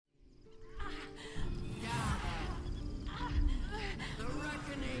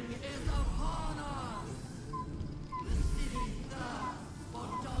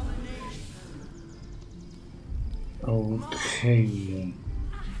Okay.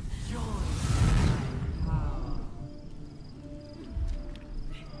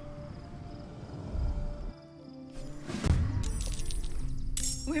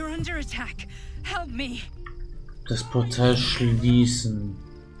 We're under attack. Help me. Das Portal schließen.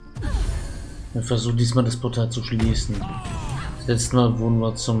 Wir versuchen diesmal das Portal zu schließen. Das letzte Mal wurden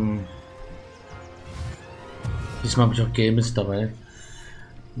wir zum... Diesmal habe ich auch Games dabei.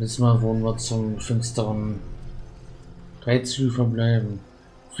 Letztes Mal wurden wir zum finsteren 3 Züge verbleiben.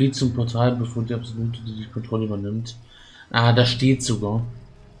 Flieht zum Portal, bevor die Absolute die Kontrolle übernimmt. Ah, da steht sogar.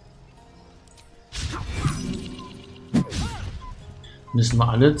 Müssen wir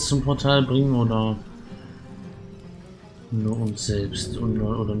alle zum Portal bringen oder nur uns selbst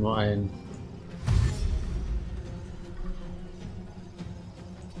oder nur einen?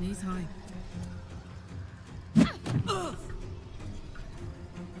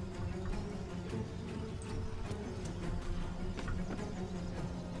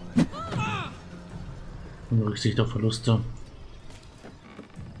 Ohne Rücksicht auf Verluste.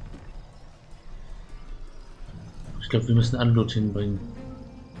 Ich glaube, wir müssen alle dorthin bringen.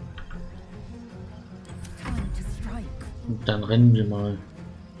 Und dann rennen wir mal.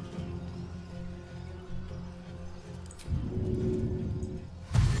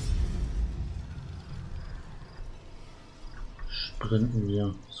 Sprinten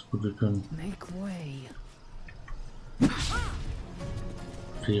wir, so gut wir können.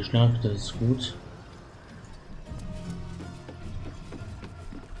 Fehlschlag, das ist gut.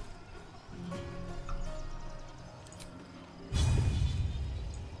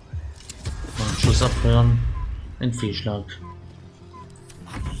 Schuss abfeuern. Ein Fehlschlag.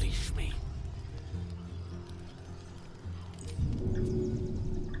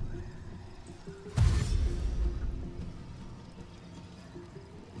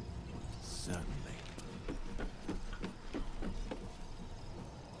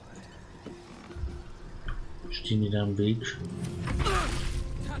 Stehen die da am Weg?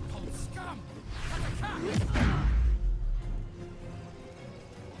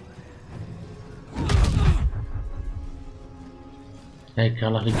 Hey,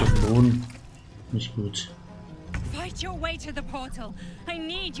 Karla liegt auf dem Boden. Nicht gut. Fight your way to the portal. I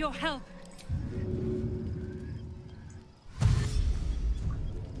need your help.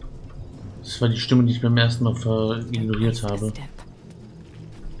 Das war die Stimme, die ich beim ersten Mal ignoriert habe.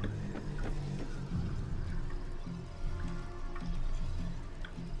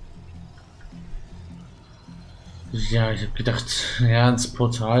 Ja, ich habe gedacht, ja, ins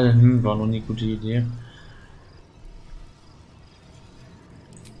Portal war noch eine gute Idee.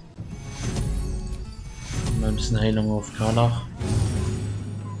 Mal ein bisschen Heilung auf Karlach.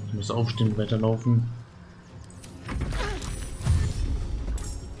 Ich muss aufstehen, weiterlaufen.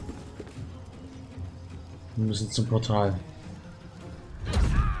 Wir müssen zum Portal.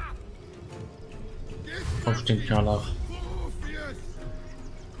 Aufstehen, Karlach.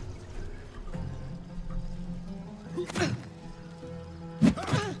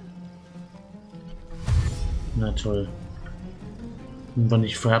 Na toll. Wenn wir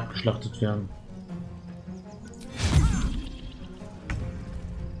nicht vorher abgeschlachtet werden.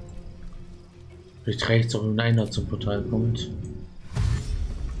 Vielleicht reicht es auch, wenn einer zum Portal kommt.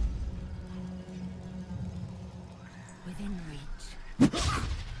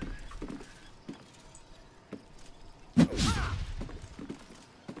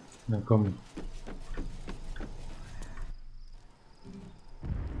 Na komm.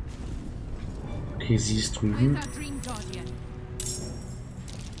 Okay, sie ist drüben.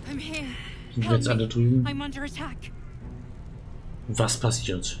 Sind wir jetzt alle drüben? Was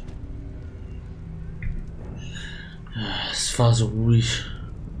passiert? Es war so ruhig.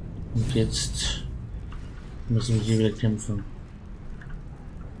 Und jetzt müssen wir hier wieder kämpfen.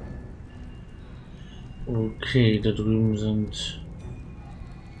 Okay, da drüben sind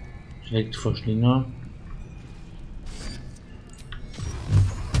direkt Verschlinger.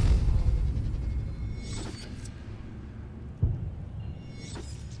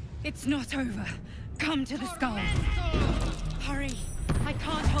 It's not over. Come to the skull. Hurry. I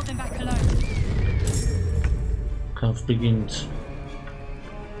can't hold them back alone. Kampf beginnt.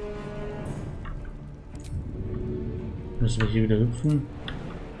 Müssen wir hier wieder hüpfen?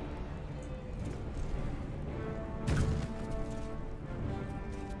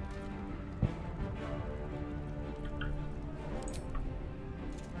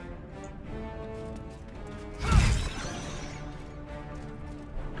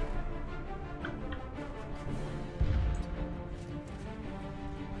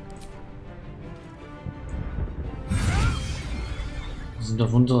 Sind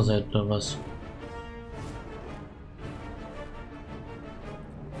auf unserer Seite oder was?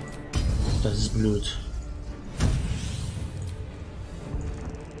 Das ist blöd.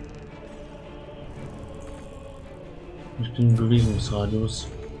 Ich bin im Bewegungsradius.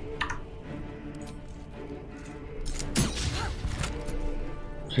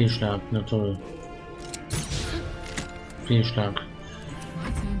 Fehlschlag, na toll. Fehlschlag.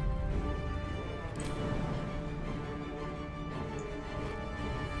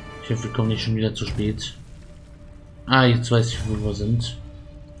 Ich hoffe, wir kommen nicht schon wieder zu spät. Ah, jetzt weiß ich, wo wir sind.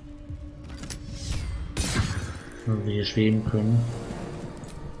 Wenn wir hier schweben können.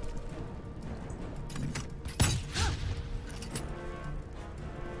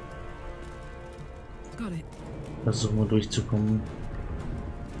 Versuchen wir durchzukommen.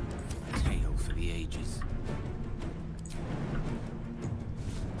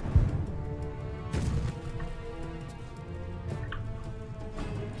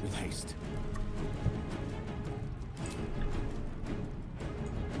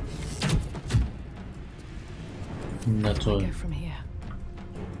 Na toll.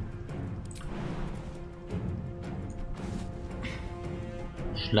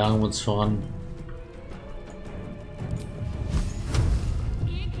 Schlagen wir uns voran.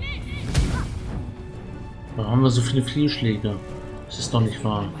 Warum haben wir so viele Fehlschläge? Das ist doch nicht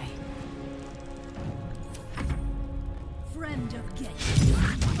wahr.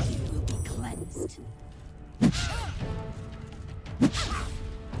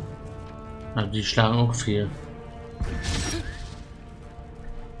 Also die schlagen auch fehl.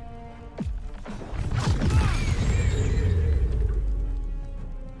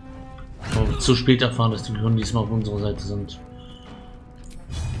 Aber zu spät erfahren, dass die Gehirn diesmal auf unserer Seite sind.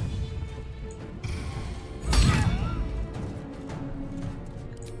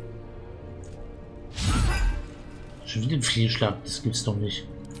 Schon wieder ein Fehlschlag, das gibt's doch nicht.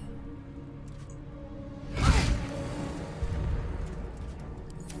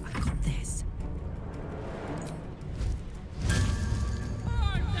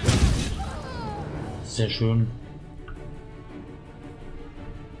 Sehr schön.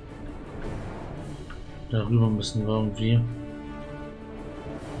 Darüber müssen wir irgendwie.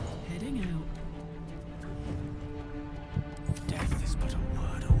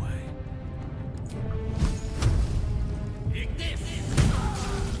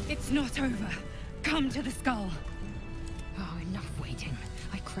 It's not over. Come to the skull. Oh, enough waiting.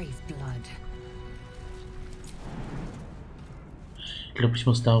 I crave blood. Ich glaube, ich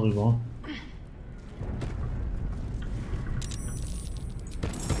muss darüber.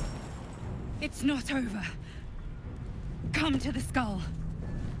 It's not over. Come to the skull.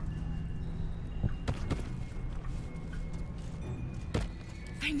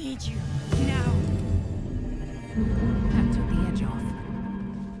 I need you now. That took the edge off.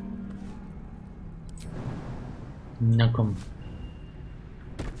 Na komm.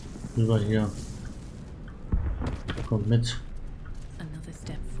 Rüber hier. Komm mit. Another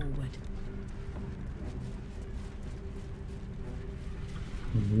step forward.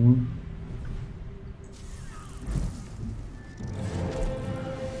 Mhm.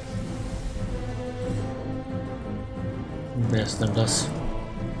 Wer ist denn das?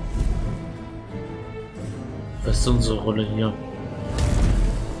 Was ist unsere Rolle hier?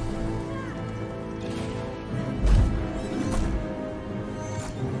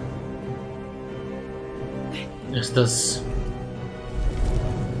 Ist das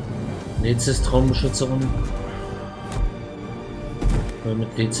Lezis Traumbeschützerin? Weil wir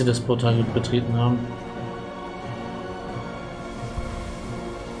mit Lezi das Portal betreten haben.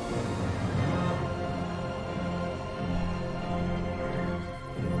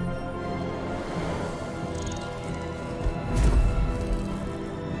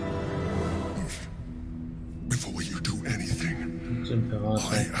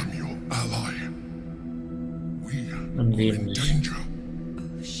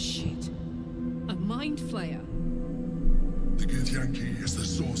 Oh shit. A mind flayer. The Githyanki is the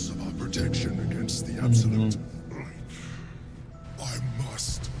source of our protection against the absolute. I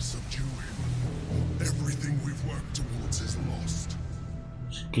must subdue him. Everything we've worked towards is lost.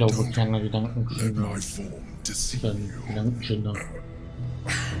 Ich glaube, kleiner Gedankenschinder. Gedankenschinder.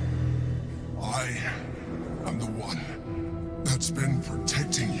 I am the one that's been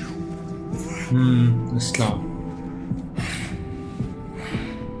protecting you. Ist klar.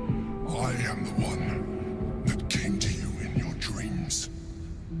 I am the one that came to you in your dreams.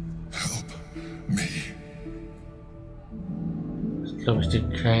 Help me. Das glaube ich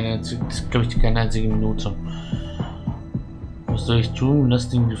dir keine einzige Minute. Was soll ich tun?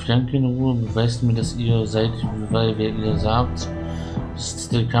 Lasst den Geflanke in Ruhe. Beweist mir, dass ihr seid, weil wer ihr sagt. Das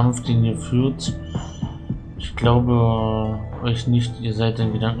ist der Kampf, den ihr führt. Ich glaube, euch nicht, ihr seid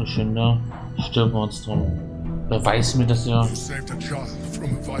ein Gedankenschinder. Stirbt uns drum. Beweis mir, dass ihr... You saved a child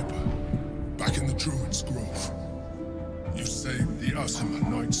from a viper back in the Druid's Grove. You saved the Asima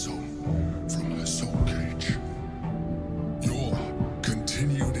Night Soul from her soul cage. Your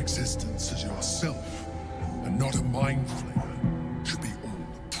continued existence as yourself and not a mind flayer should be all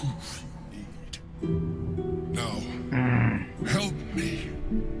the proof you need. Now, help me.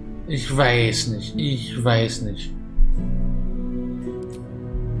 Ich weiß nicht. Ich weiß nicht.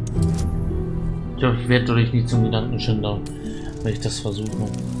 Ich werde durch nicht zum Gedankenschinder, wenn ich das versuche.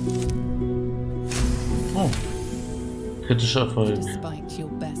 Oh. Kritischer Erfolg. Despite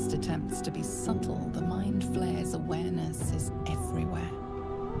your best attempts to be subtle, the mind flare's awareness is everywhere.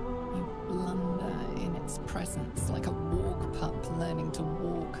 You blunder in its presence like a walk pup learning to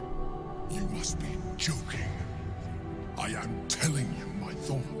walk. You must be joking. I am telling you my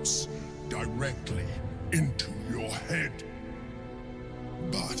thoughts directly into your head.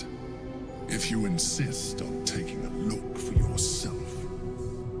 But if you insist on taking a look for yourself,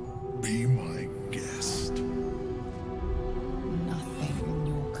 be my guest. Nothing in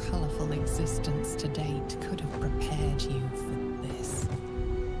your colorful existence to date could have prepared you for this.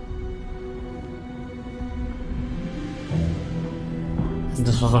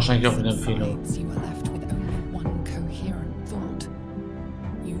 Das war wahrscheinlich auch wieder ein Fehler. You are left with only one coherent thought.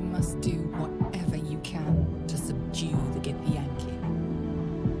 You must do whatever you can to subdue the Githyanki.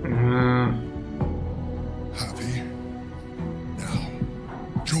 Happy? Now,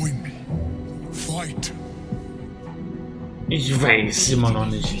 join me. Fight. Ich weiß immer noch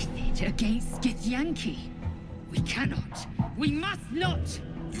nicht. Against Githyanki. We cannot. We must not.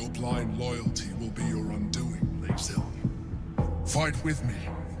 Your blind loyalty will be your undoing, Lae'zel. Fight with me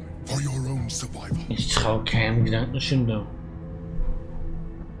for your own survival. Ich traue keinem Gedankenschinder.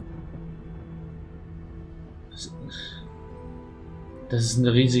 Das ist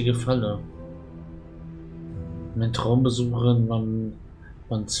eine riesige Falle. Meine Traumbesucherin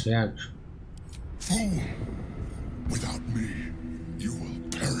war ein Zwerg. Fool! Without me, you will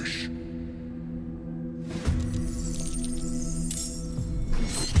perish.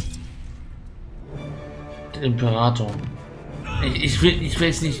 Der Imperator. Ich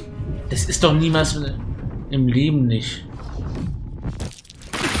weiß nicht. Das ist doch niemals im Leben nicht.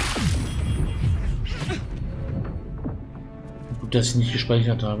 Gut, dass ich nicht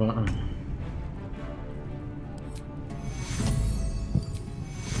gespeichert habe.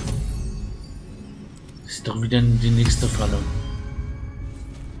 Das ist doch wieder die nächste Falle.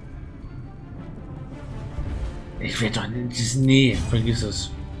 Ich werde doch nicht. Nee, vergiss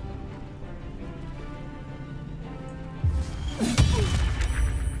es.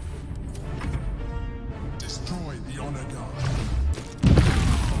 Destroy the honor guard.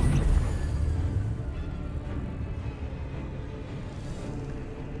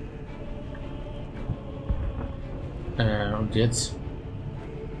 Und jetzt?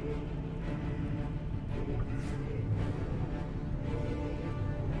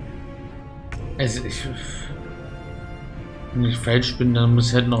 Also wenn ich falsch bin, dann muss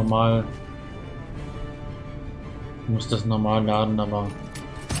ich halt normal. Muss das normal laden, aber.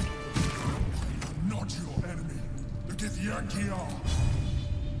 Not your enemy. The Githyanki are.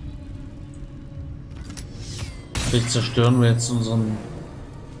 Vielleicht zerstören wir jetzt unsere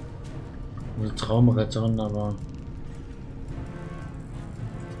Traumretterin, aber.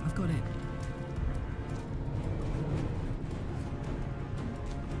 I've got it.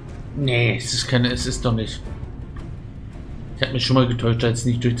 Nee, es ist keine. Es ist doch nicht. Ich habe mich schon mal getäuscht, als ich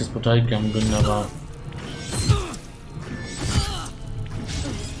nicht durch das Portal gegangen bin, aber.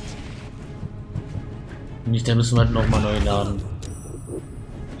 Nicht, da müssen wir halt nochmal neu laden.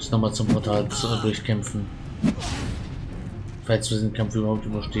 Muss nochmal zum Portal durchkämpfen. Falls wir den Kampf überhaupt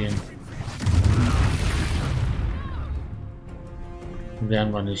überstehen.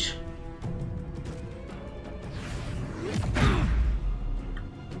 Werden wir nicht.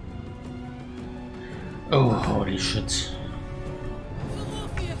 Oh, holy shit.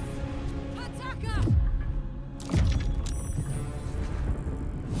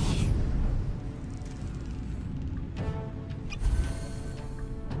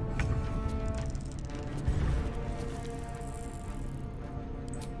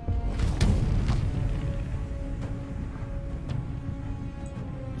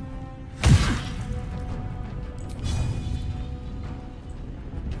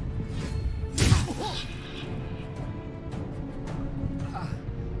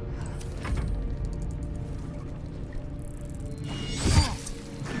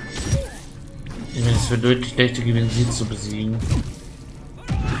 Es wird deutlich leichter gewesen, sie zu besiegen.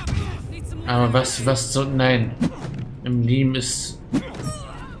 Aber was so, nein. im Leben ist.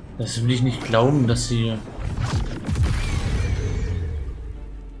 Das will ich nicht glauben, dass sie.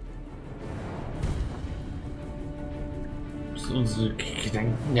 Das ist unsere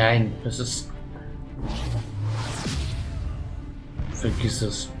Gedanken. Nein, das ist. Vergiss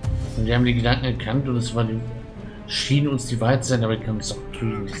es. Und wir haben die Gedanken erkannt und es war die. Schien uns die Wahrheit zu sein, aber wir können es auch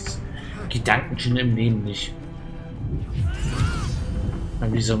trügen. Gedankenschinder im Leben nicht.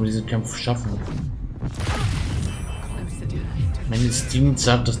 Aber wie sollen wir diesen Kampf schaffen? Mein Instinkt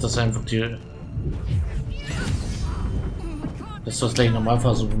sagt, dass das einfach die. Dass wir es gleich nochmal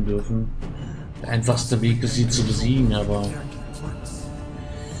versuchen dürfen. Der einfachste Weg ist, sie zu besiegen, aber.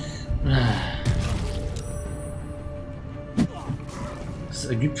 Das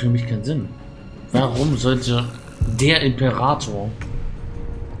ergibt für mich keinen Sinn. Warum sollte der Imperator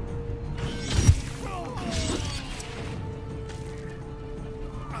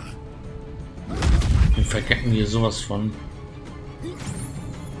wir verkacken hier sowas von,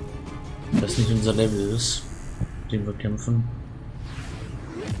 das nicht unser Level ist, den wir kämpfen.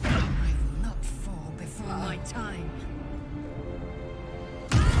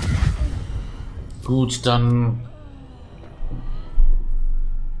 Gut, dann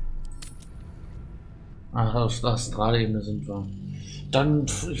auf der Astralebene sind wir. Dann,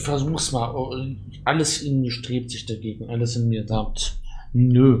 ich versuch's mal. Alles in mir strebt sich dagegen. Alles in mir sagt,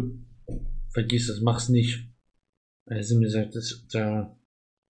 nö. Vergiss das, mach's nicht. Also mir sagt, das da.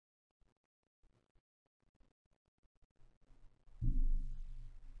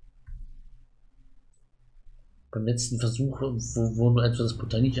 Beim letzten Versuch, wo wir etwa das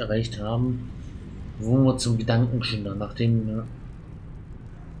Portal nicht erreicht haben, wurden wir zum Gedankenschinder, nachdem.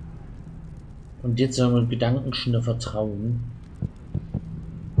 Und jetzt sollen wir Gedankenschinder vertrauen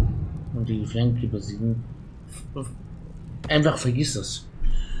und die Flanke besiegen. Einfach vergiss es.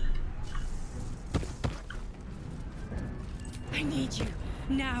 I need you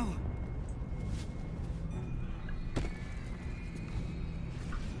now.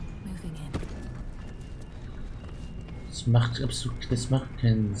 Moving in. Das macht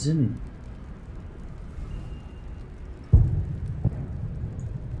keinen Sinn.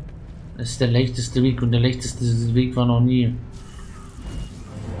 Es ist der leichteste Weg und der leichteste Weg war noch nie.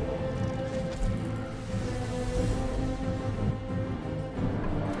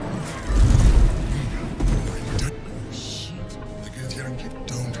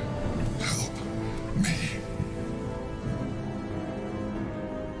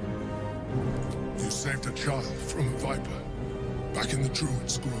 You saved a child from a viper back in the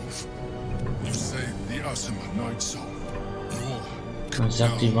Druid's Grove. You saved the Asima Night Soul. Und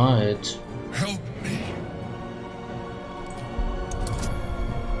sagt die Wahrheit.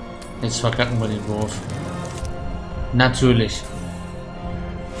 Jetzt verkacken wir den Wurf. Natürlich.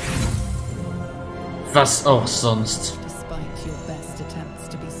 Was auch sonst.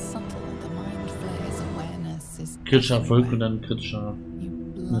 Kritischer Erfolg und dann kritischer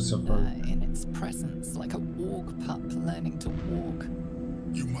Misserfolg.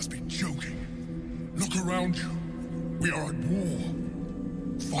 You must be joking. Look around you. We are at war.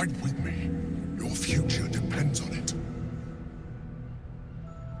 Fight with me. Your future depends on it.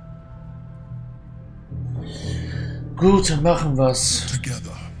 Gut, dann machen wir's.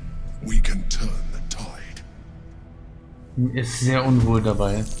 Together, we can turn the tide. Ist sehr unwohl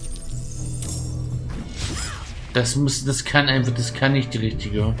dabei. Das kann nicht die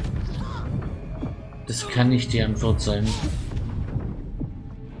richtige. Das kann nicht die Antwort sein.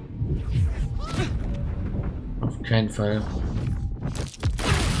 Auf keinen Fall.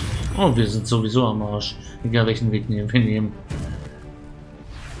 Oh, wir sind sowieso am Arsch. Egal welchen Weg wir nehmen.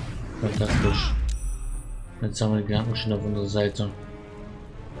 Fantastisch. Jetzt haben wir die Gedankenschinder auf unserer Seite.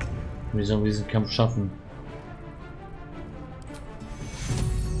 Wie sollen wir diesen Kampf schaffen?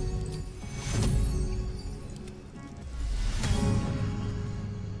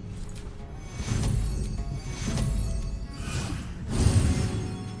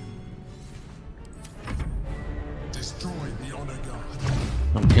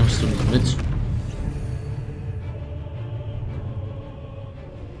 Warum kämpfst du nicht mit?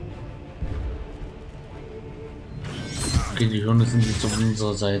 Okay, die Hunde sind jetzt auf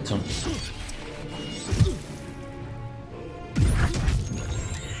unserer Seite.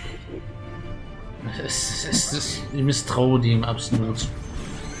 Ich misstraue dem absolut.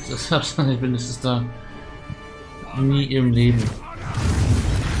 Das ist da nie im Leben.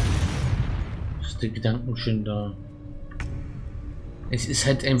 Das ist der Gedankenschinder. Es ist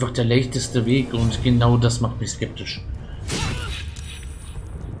halt einfach der leichteste Weg und genau das macht mich skeptisch.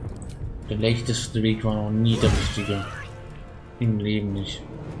 Der leichteste Weg war noch nie der richtige. Im Leben nicht.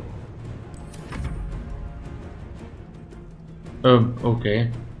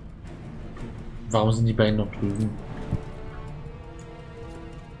 Okay. Warum sind die beiden noch drüben?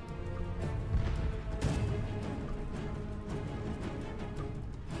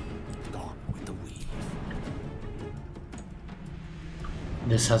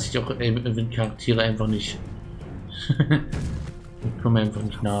 Das hasse ich auch, wenn Charaktere einfach nicht. Ich komme einfach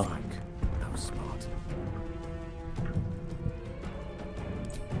nicht nach.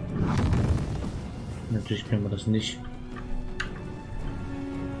 Natürlich können wir das nicht.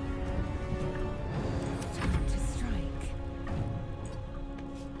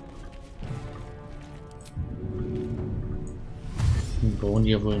 Wir brauchen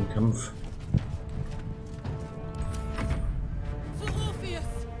hier wohl einen Kampf.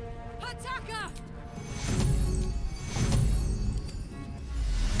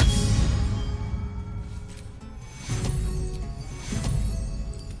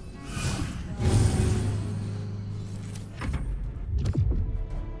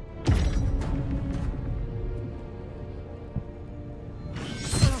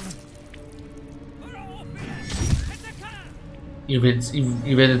 Ihr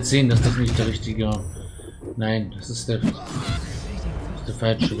werdet sehen, dass das nicht der richtige... Nein, das ist der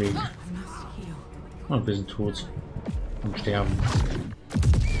falsche Weg. Und wir sind tot. Und sterben.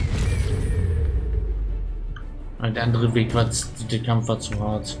 Und der andere Weg war... Der Kampf war zu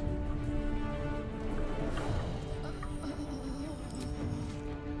hart.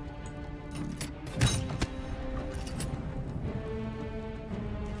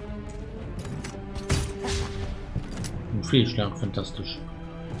 Fehlschlag, fantastisch.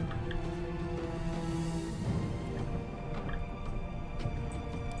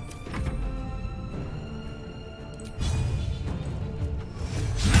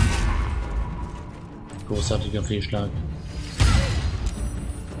 Großartiger Fehlschlag.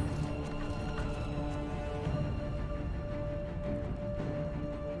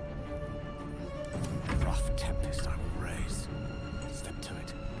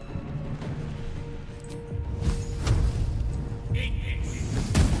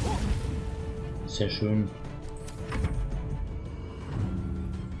 Sehr schön.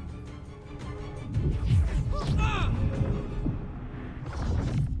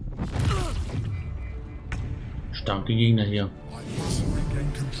 Starke Gegner hier.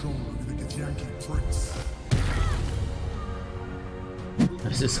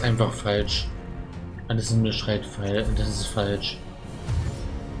 Das ist einfach falsch. Alles in mir schreit falsch. Das ist falsch.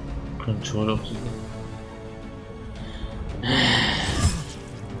 Control of the...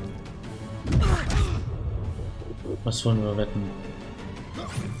 Was wollen wir wetten?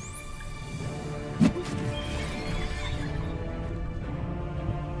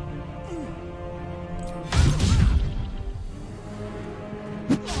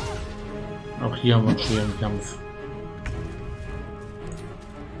 Auch hier haben wir einen schweren Kampf.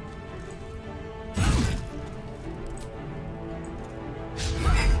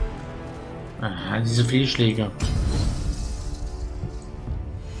 Aha, diese Fehlschläge.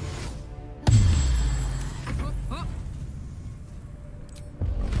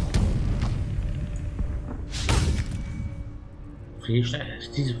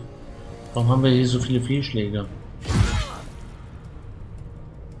 Warum haben wir hier so viele Fehlschläge?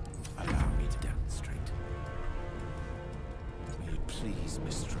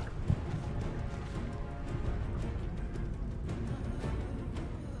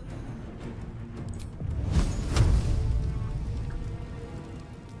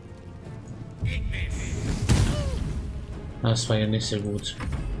 Das war ja nicht sehr gut.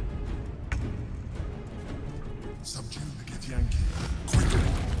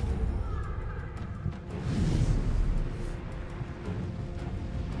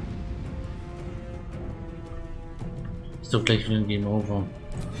 Ist doch gleich wieder ein Game Over.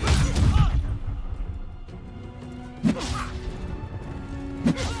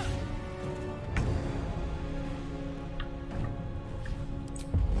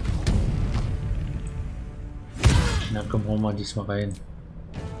 Na komm, hau mal diesmal rein.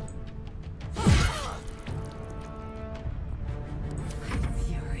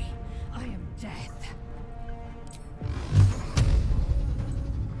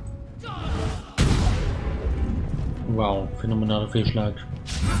 Wow, phänomenaler Fehlschlag.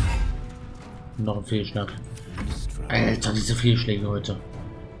 Noch ein Fehlschlag. Alter, diese Fehlschläge heute.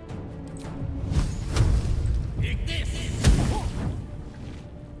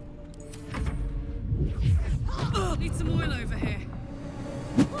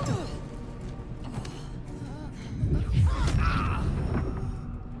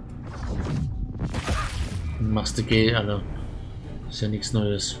 Machst du Geld, Alter. Ist ja nichts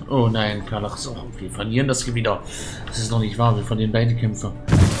Neues. Oh nein, Karlach ist auch. Wir verlieren das hier wieder. Das ist noch nicht wahr. Wir verlieren beide Kämpfe.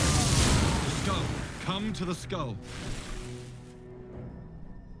 Come to the skull.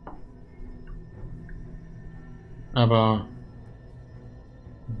 Aber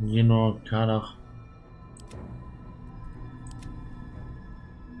hier nur Karlach.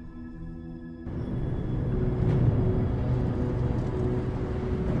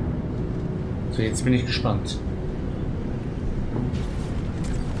 So, jetzt bin ich gespannt.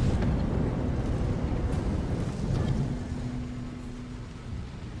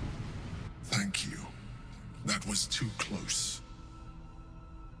 Thank you. That was too close.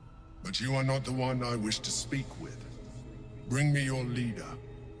 But you are not the one I wish to speak with. Bring me your leader.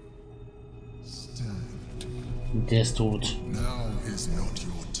 Stand. Der ist tot. Now is not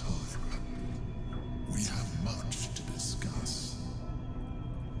your time. We have much to discuss.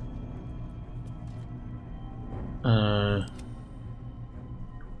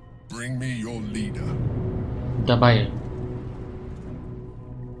 Bring me your leader. Dabei.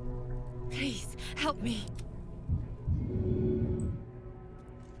 Please, help me.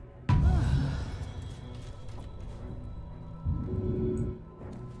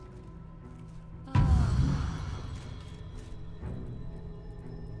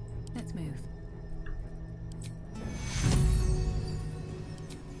 Let's move.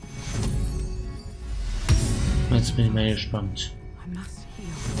 Jetzt bin ich mal gespannt. I must heal.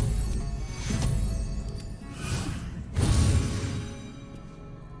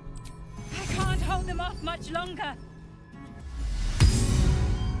 I can't hold them off much longer.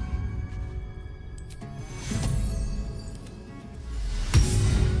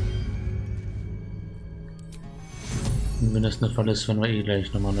 Und wenn das nicht Fall ist, werden wir eh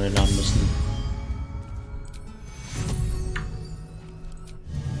gleich nochmal neu laden müssen.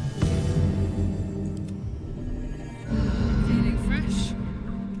 Feeling fresh?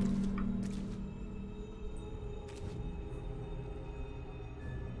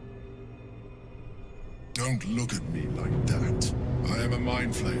 Don't look at me like that. I am a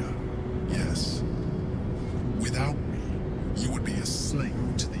mind flayer. Yes. Without me, you would be a slave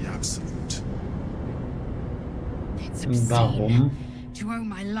to the absolute. It's obscene Warum? to owe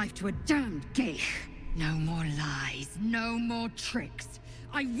my life to a damned geich. No more lies, no more tricks.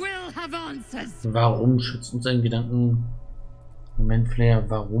 I will have answers. Warum schützt uns ein Gedanken? Moment, Flair,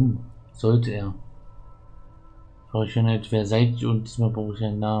 warum sollte er? Frau Schönheit, wer seid ihr und diesmal brauche ich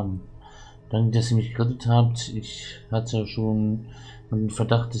einen Namen. Danke, dass ihr mich gerettet habt. Ich hatte schon den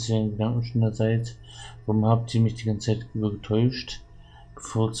Verdacht, dass ihr ein Gedankenschinder seid. Warum habt ihr mich die ganze Zeit über getäuscht?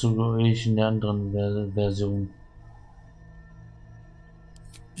 Bevorzuge euch in der anderen Version.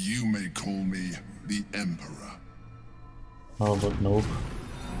 You may call me the Emperor. Oh, but nope.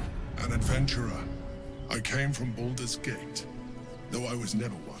 An adventurer. I came from Baldur's Gate, though I was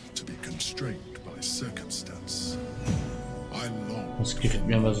never one to be constrained by circumstance. I long. Das gefällt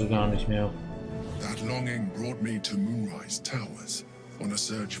mir aber so gar nicht mehr. That longing brought me to Moonrise Towers on a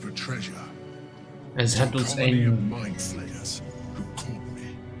search for treasure. Es hat uns Colony of ein mind flayers who caught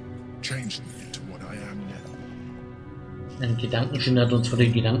me, changed me into what I am now. Ein Gedankenschinder hat uns von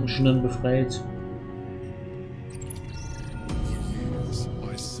den Gedankenschindern befreit. For years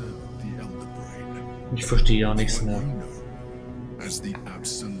I served the Elder Brain, Ich verstehe ja nichts what mehr. you know as the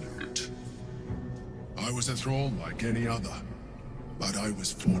Absolute. I was a thrall like any other, but I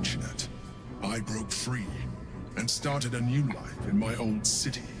was fortunate. I broke free and started a new life in my old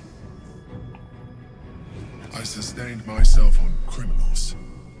city. I sustained myself on criminals.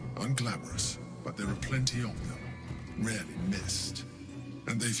 Unglamorous, but there are plenty of them, rarely missed.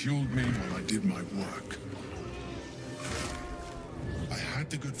 And they fueled me while I did my work. I had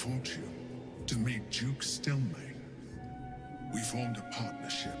the good fortune to meet Duke Stelmane. We formed a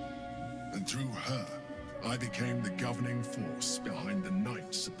partnership, and through her, I became the governing force behind the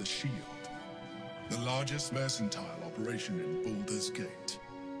Knights of the Shield, the largest mercantile operation in Baldur's Gate.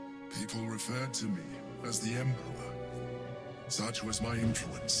 People referred to me as the Emperor. Such was my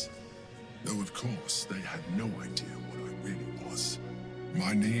influence, though of course they had no idea what I really was.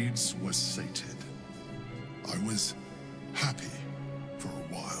 My needs were sated. I was happy for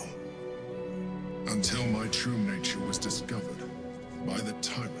a while, until my true nature was discovered by the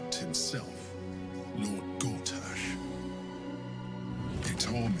tyrant himself, Lord Gortash. He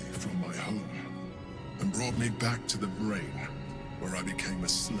tore me from my home and brought me back to the brain, where I became a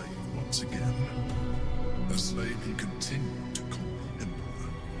slave once again. A slave he continued to call me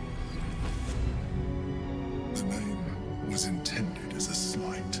Emperor. The name was intended as a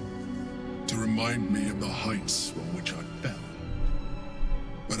slight, to remind me of the heights from which I fell.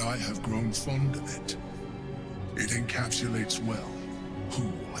 But I have grown fond of it. It encapsulates well who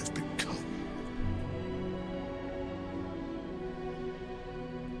I've become.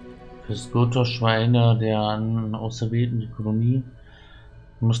 Wächters war einer der Auserwählten der Kolonie.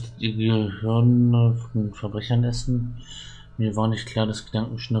 Musstet ihr Gehirn von Verbrechern essen? Mir war nicht klar, dass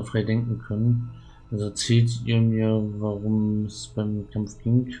Gedankenschinder frei denken können. Also erzählt ihr mir, warum es beim Kampf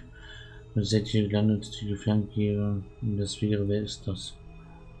ging. Ihr seid hier gelandet, die Ferngeher in der Sphäre. Wer ist das?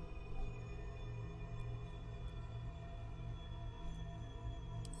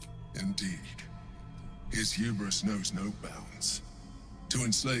 Indeed. His hubris knows no bounds. To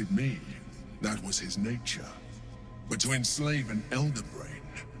enslave me, that was his nature. But to enslave an elder brain,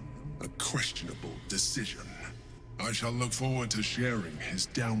 a questionable decision. I shall look forward to sharing his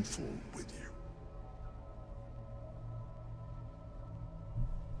downfall with you.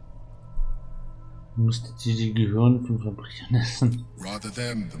 Musstet ihr die Gehirn von Verbrechern essen? Rather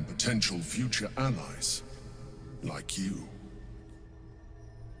them than potential future allies, like you.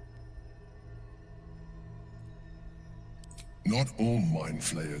 Not all mind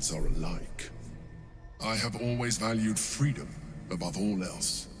flayers are alike. I have always valued freedom above all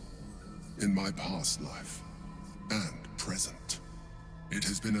else. In my past life, and present. It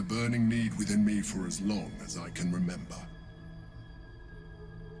has been a burning need within me for as long as I can remember.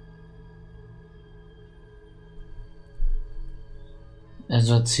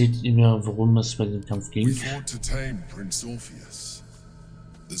 Also erzählt ihr mir, worum es bei dem Kampf ging. We fought to tame Prince Orpheus,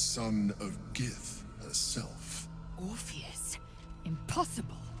 the son of Gith herself. Orpheus?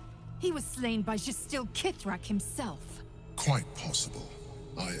 Impossible. He was slain by Justil Kithrak himself. Quite possible,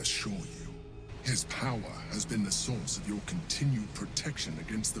 I assure you. His power has been the source of your continued protection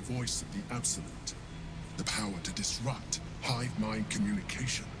against the voice of the Absolute. The power to disrupt hive mind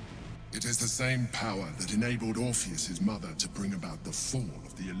communication. It is the same power that enabled Orpheus's mother to bring about the fall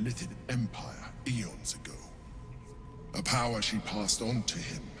of the Illithid Empire eons ago. A power she passed on to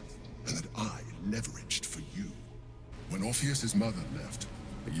him, and that I leveraged for you. When Orpheus's mother left,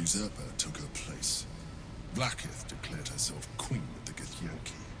 a usurper took her place. Vlaakith declared herself queen of the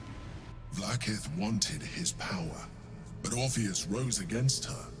Githyanki. Vlaakith wanted his power, but Orpheus rose against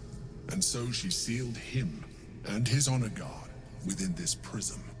her, and so she sealed him and his honor guard within this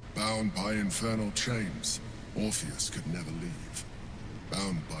prison. Bound by infernal chains, Orpheus could never leave.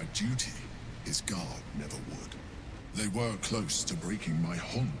 Bound by duty, his guard never would. They were close to breaking my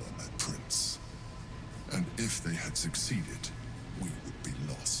hold on that prince. And if they had succeeded, we would be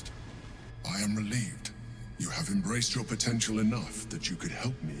lost. I am relieved. You have embraced your potential enough that you could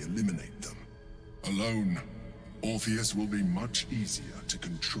help me eliminate them. Alone, Orpheus will be much easier to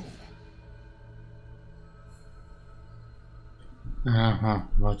control. Aha,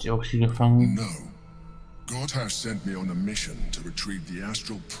 wart ihr auch hier gefangen? No. Gortash sent me on a mission to retrieve the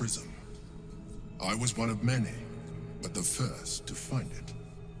astral prism. I was one of many, but the first to find it.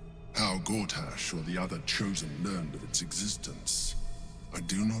 How Gortash or the other chosen learned of its existence, I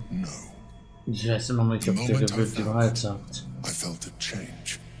do not know. Ich weiß immer noch nicht, ob der Gewalt die Wahrheit sagt. I felt a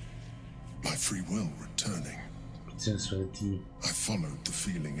change. My free will returning. Beziehungsweise die. I followed the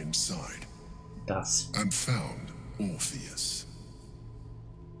feeling inside. Das. And found Orpheus.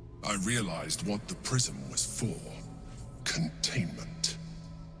 I realized what the prism was for. Containment.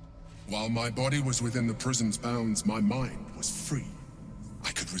 While my body was within the prism's bounds, my mind was free.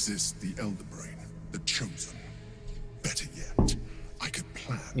 I could resist the Elder Brain, the Chosen. Better yet, I could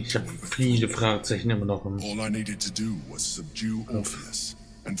plan. Ich habe viele Fragezeichen immer noch. All I needed to do was subdue Orpheus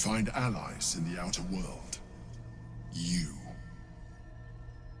and find allies in the outer world. You.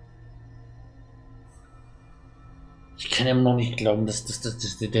 Ich kann immer noch nicht glauben, dass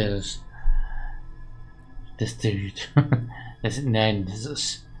der Hüt. Nein, das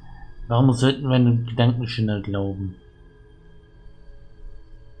ist. Warum sollten wir einem Gedankenschinder glauben?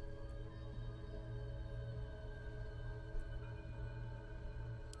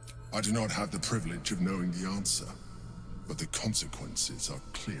 I do not have the privilege of knowing the answer, but the consequences are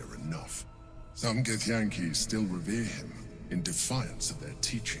clear enough. Some Githyanki still revere him in defiance of their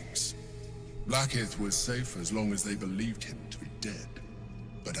teachings. Vlaakith was safe as long as they believed him to be dead,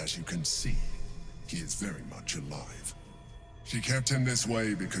 but as you can see, he is very much alive. She kept him this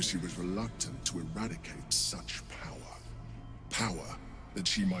way because she was reluctant to eradicate such power. Power that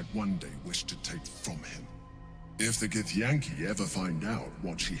she might one day wish to take from him. If the Githyanki ever find out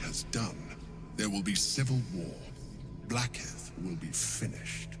what she has done, there will be civil war. Vlaakith will be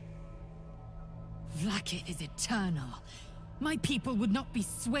finished. Vlaakith is eternal. My people would not be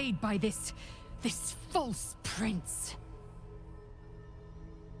swayed by this false prince.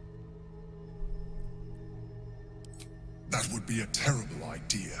 That would be a terrible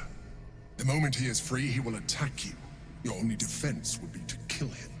idea. The moment he is free, he will attack you. Your only defense would be to kill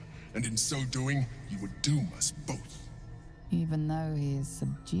him, and in so doing, you would doom us both. Even though he is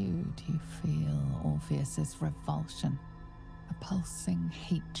subdued, you feel Orpheus's revulsion, a pulsing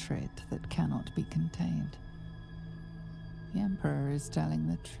hatred that cannot be contained. The Emperor is telling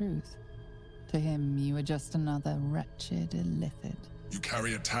the truth. To him, you are just another wretched illithid. You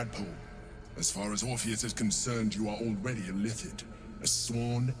carry a tadpole. As far as Orpheus is concerned, you are already a illithid, a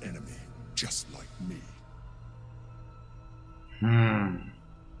sworn enemy, just like me.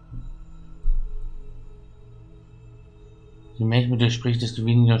 Je mehr ich mit dir spreche, desto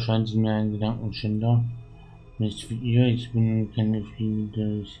weniger scheint sie mir ein Gedankenschinder. Nicht wie ihr, ich bin kein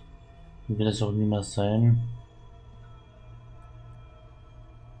Geflügelter, ich will das auch niemals sein.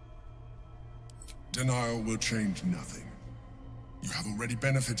 Denial will change nothing. You have already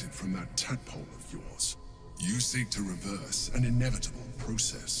benefited from that tadpole of yours. You seek to reverse an inevitable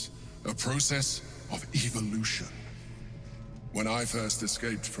process. A process of evolution. When I first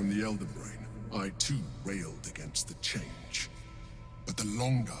escaped from the Elder Brain, I too railed against the change. But the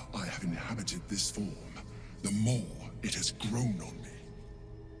longer I have inhabited this form, the more it has grown on me.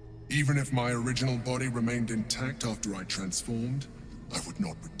 Even if my original body remained intact after I transformed, I would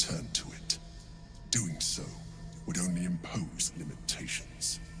not return to it. Doing so would only impose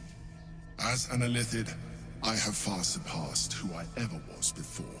limitations. As an illithid, I have far surpassed who I ever was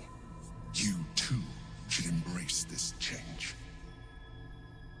before. You too should embrace this change.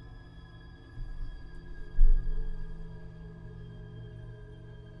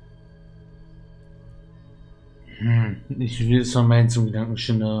 Ich will es vermeiden, zum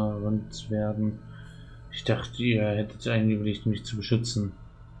Gedankenschinder zu werden. Ich dachte, ihr hättet eingewilligt, mich zu beschützen.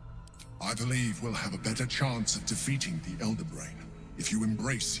 I believe we'll have a better chance of defeating the Elder Brain if you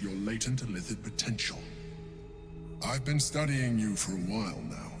embrace your latent illithid potential. I've been studying you for a while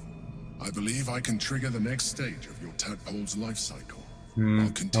now. I believe I can trigger the next stage of your tadpole's life cycle, while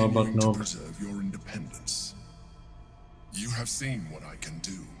continuing to preserve your independence. You have seen what I can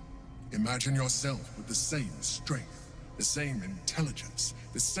do. Imagine yourself with the same strength, the same intelligence,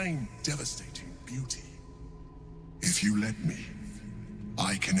 the same devastating beauty. If you let me,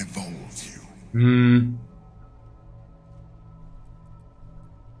 I can evolve you.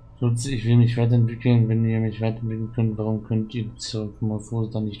 Ich will mich weiterentwickeln. Wenn ihr mich weiterentwickeln könnt, warum könnt ihr die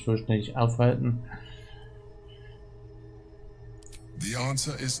Zurückmorphose dann nicht vollständig aufhalten? The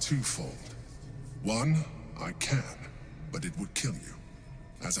answer is twofold. One, I can, but it would kill you,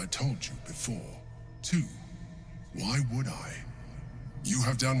 as I told you before. Two, why would I? You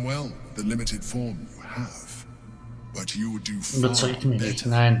have done well with the limited form you have, but you would do far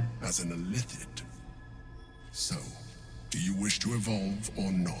better as an illithid. So, do you wish to evolve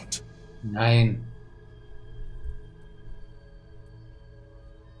or not? Nein.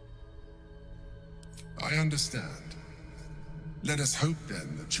 I understand. Let us hope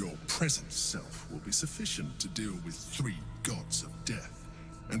then that your present self will be sufficient to deal with 3 gods of death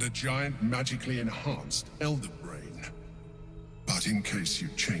and a giant magically enhanced Elder Brain. But in case you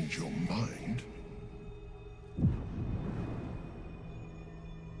change your mind...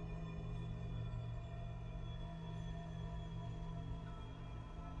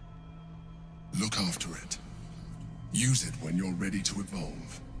 Look after it. Use it when you're ready to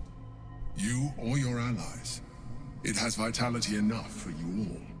evolve. You or your allies. It has vitality enough for you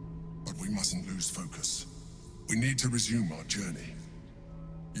all. But we mustn't lose focus. We need to resume our journey.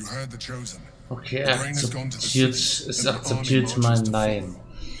 You heard the Chosen. Okay, es akzeptiert mein Nein.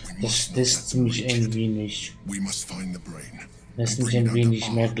 Das lässt mich ein wenig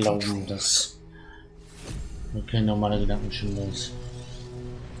mehr glauben, dass kein normaler Gedankenschinder ist.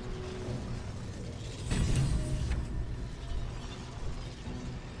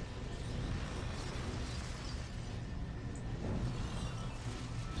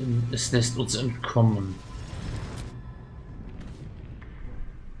 Es lässt uns entkommen.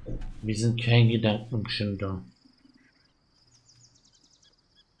 Wir sind kein Gedankenschinder.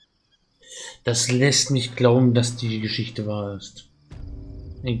 Das lässt mich glauben, dass die Geschichte wahr ist.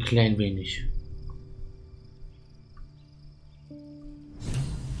 Ein klein wenig.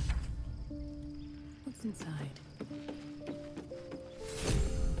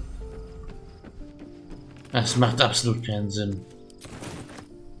 Es macht absolut keinen Sinn.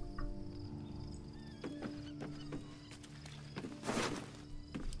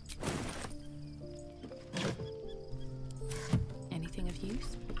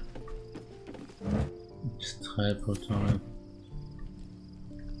 Portal.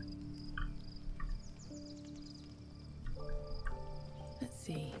 Let's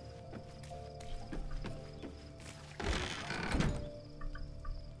see.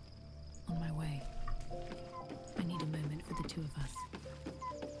 On my way. I need a move.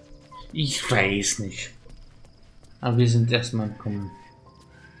 Ich weiß nicht. Aber wir sind erstmal gekommen.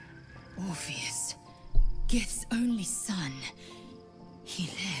 Orpheus, Gith's only son. He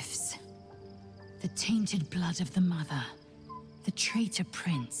lives. The tainted blood of the mother. The traitor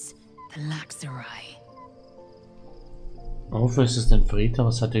prince. The Laxerai. Orpheus ist ein Verräter.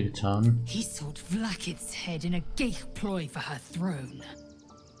 Was hat er getan? He sought Vlakith's head in a geich ploy for her throne.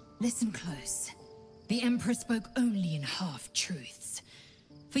 Listen close. The Emperor spoke only in half-truths.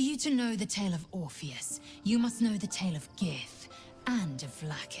 For you to know the tale of Orpheus, you must know the tale of Gith and of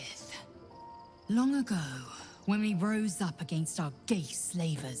Vlakith. Long ago, when we rose up against our geich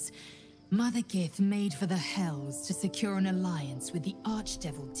slavers, Mother Gith made for the Hells to secure an alliance with the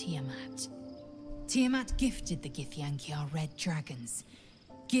archdevil Tiamat. Tiamat gifted the Githyanki our red dragons.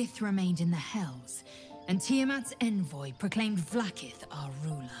 Gith remained in the Hells, and Tiamat's envoy proclaimed Vlakith our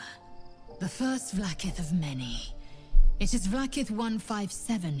ruler. The first Vlakith of many. It is Vlakith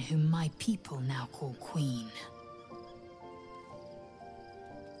 157 whom my people now call Queen.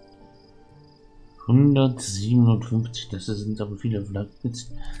 157, das sind aber viele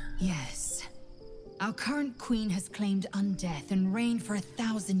Vlakiths. Yes. Our current queen has claimed undeath and reigned for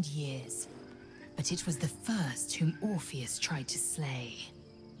 1,000 years. But it was the first whom Orpheus tried to slay.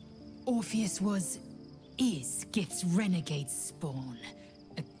 Orpheus is Gith's renegade spawn.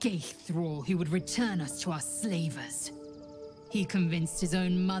 A geich thrall who would return us to our slavers. He convinced his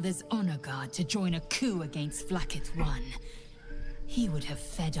own mother's honor guard to join a coup against Vlakith I. He would have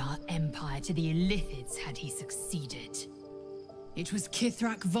fed our empire to the Illithids had he succeeded. It was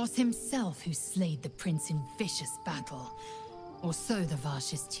Kithrak Voss himself who slayed the prince in vicious battle, or so the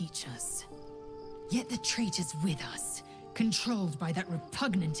Varshas teach us. Yet the traitor's with us, controlled by that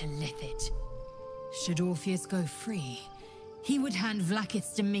repugnant Illithid. Should Orpheus go free, he would hand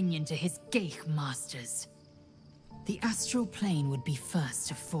Vlakith's dominion to his geich masters. The astral plane would be first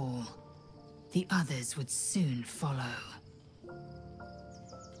to fall. The others would soon follow.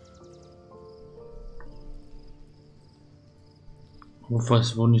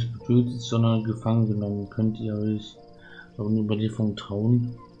 Orpheus wurde nicht getötet, sondern gefangen genommen. Könnt ihr euch euren Überlieferungen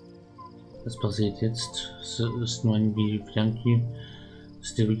trauen? Was passiert jetzt? Es ist nur ein Githyanki.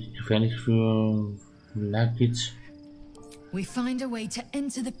 Ist der wirklich gefährlich für Vlakith? We find a way to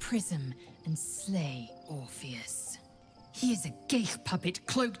enter the prism and slay Orpheus. He is a geich puppet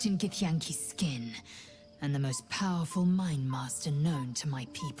cloaked in Githyanki skin, and the most powerful mind master known to my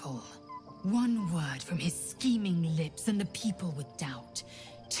people. One word from his scheming lips and the people would doubt.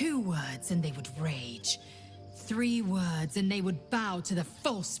 2 words and they would rage. 3 words and they would bow to the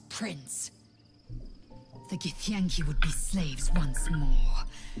false prince. The Githyanki would be slaves once more,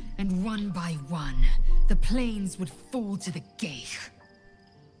 and one by one, the planes would fall to the geich.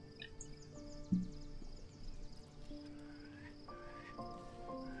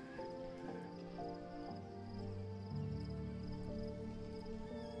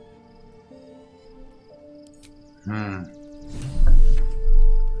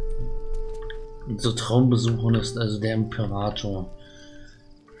 Unser Traumbesucher ist also der Imperator.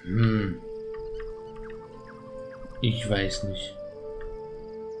 Ich weiß nicht.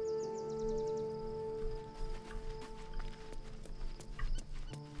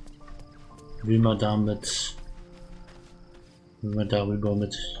 Will man darüber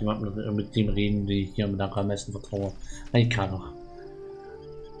mit jemandem, mit dem reden, die ich hier am meisten vertraue? Nein, kann noch.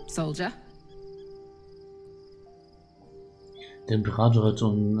 Soldier? Der Imperator hat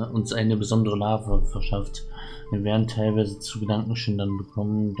uns eine besondere Larve verschafft. Wir werden teilweise zu Gedankenschindern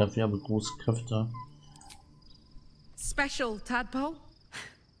bekommen, dafür aber große Kräfte. Special tadpole?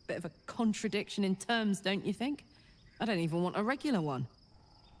 Bit of a contradiction in terms, don't you think? I don't even want a regular one.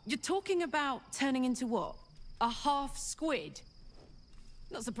 You're talking about turning into what? A half squid?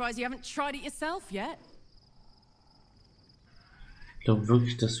 Not surprised you haven't tried it yourself yet. Ich glaube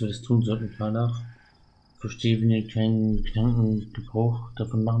wirklich, dass wir das tun sollten, Karlach. Verstehe, wenn ihr keinen Gedankengebrauch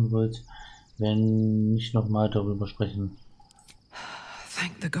davon machen wollt, werden nicht nochmal darüber sprechen.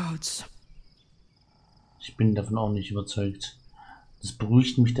 Thank the gods. Ich bin davon auch nicht überzeugt. Das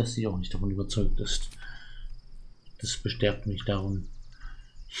beruhigt mich, dass sie auch nicht davon überzeugt ist. Das bestärkt mich darum,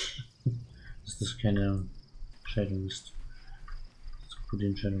 dass das keine Entscheidung ist. Dass das eine gute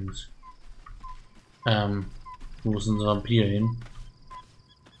Entscheidung ist. Wo ist unser Vampir hin?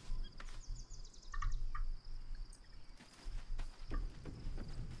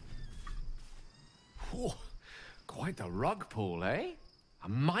 Oh, quite the rug pull, eh? A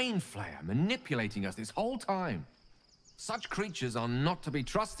mind flayer manipulating us this whole time. Such creatures are not to be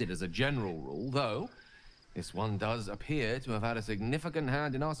trusted as a general rule, though this one does appear to have had a significant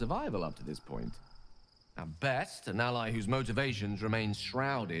hand in our survival up to this point. At best, an ally whose motivations remain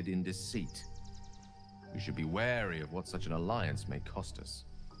shrouded in deceit. We should be wary of what such an alliance may cost us.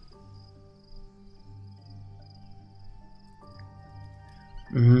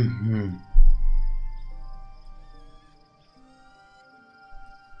 Mhm.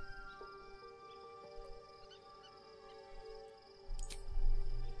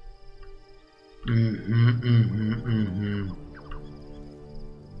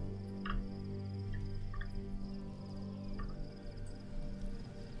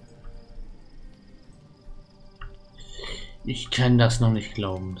 Ich kann das noch nicht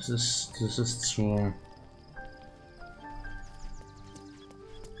glauben. Das ist zu.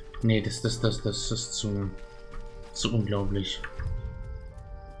 Nee, das ist zu unglaublich.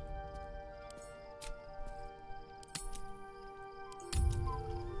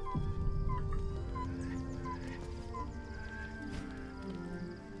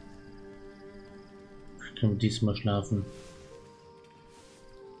 Können wir diesmal schlafen?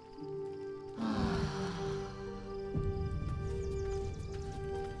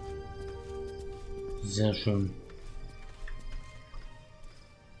 Sehr schön.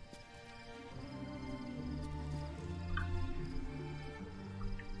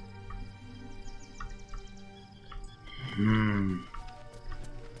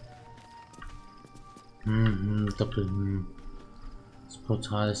 Doppel. Das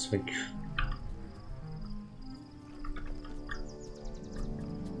Portal ist weg.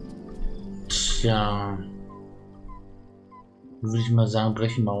 Tja. Würde ich mal sagen,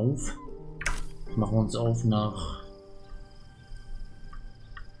 brechen wir auf. Machen wir uns auf nach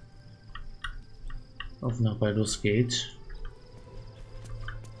Baldur's Gate.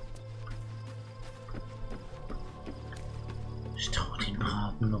 Ich traue den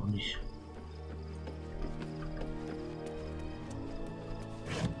Braten noch nicht.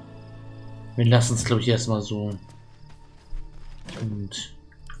 Wir lassen es, glaube ich, erstmal so. Und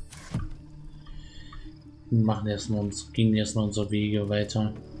gehen erstmal unsere Wege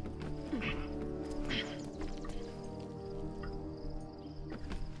weiter.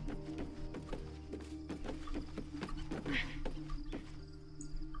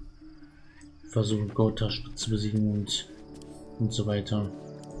 Versuchen Goldtasch zu besiegen und so weiter.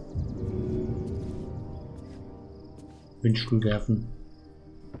 Windstuhl werfen.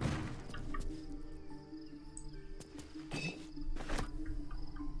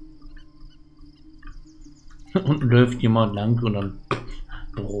 Und läuft jemand lang und dann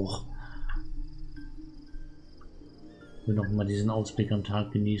Bruch. Ich will noch mal diesen Ausblick am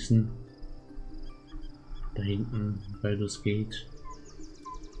Tag genießen. Da hinten, Baldur's Gate.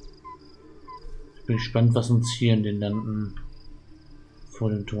 Ich bin gespannt, was uns hier in den Landen vor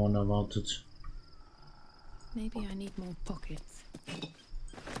den Toren erwartet. Maybe I need more pockets.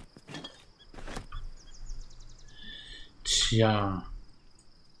 Tja.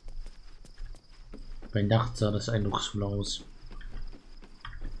 Bei Nacht sah das eindrucksvoll aus.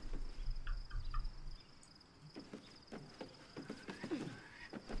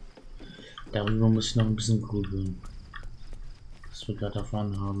 Darüber muss ich noch ein bisschen grübeln, was wir gerade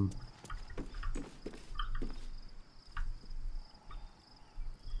erfahren haben.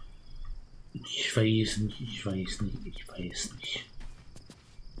 Ich weiß nicht.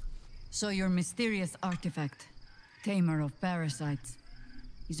 So your mysterious artifact, tamer of parasites,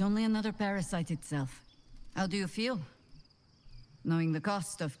 is only another parasite itself. How do you feel? Knowing the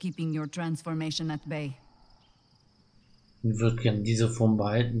cost of keeping your transformation at bay. Ich würde gerne diese Form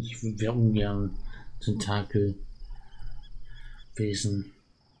behalten. Ich wäre ungern Tentakelwesen.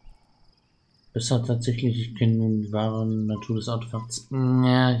 Besser tatsächlich, ich kenne nun die wahre Natur des Artefakts.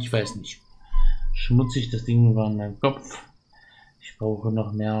 Ja, ich weiß nicht. Schmutzig, das Ding war in meinem Kopf. Ich brauche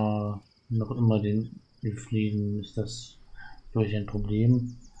noch immer den Frieden. Ist das durch ein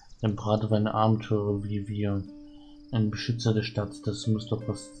Problem? Ein Brate war ein Abenteurer wie wir. Ein Beschützer der Stadt, das muss doch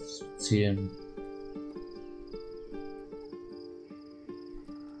was zählen.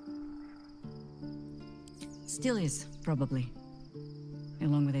 Still is, probably.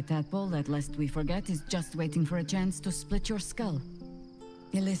 Along with a tadpole that, lest we forget, is just waiting for a chance to split your skull.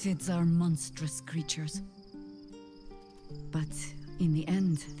 Illithids are monstrous creatures. But in the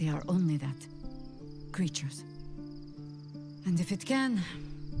end, they are only that. Creatures. And if it can,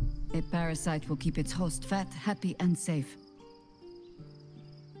 a parasite will keep its host fat, happy, and safe.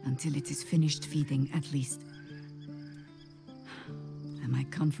 Until it is finished feeding, at least. Am I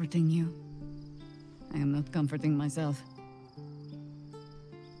comforting you? I am not comforting myself.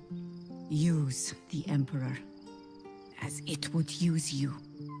 Use the Emperor as it would use you.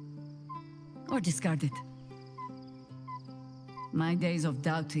 Or discard it. My days of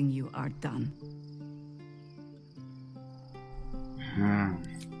doubting you are done.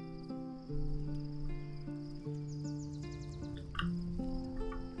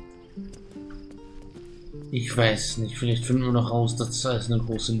 Ich weiß nicht, vielleicht finden wir noch raus, dass das alles eine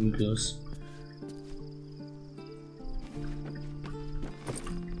große Lüge ist.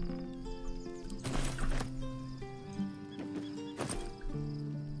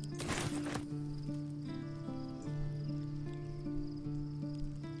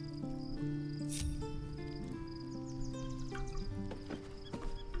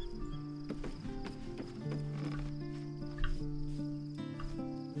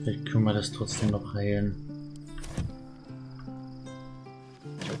 Vielleicht können wir das trotzdem noch heilen.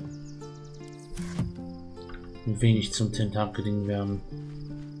 Und wenig zum tentakeligen werden.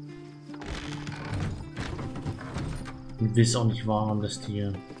 Und will es auch nicht wahrhaben, dass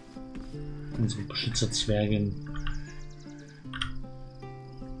die unsere Beschützer-Zwergin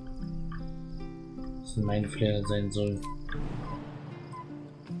das ein Mindflayer sein soll.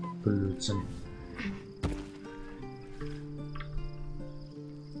 Blödsinn.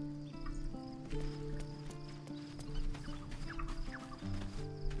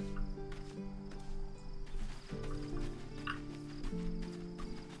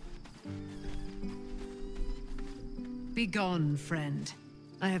 Be gone, friend.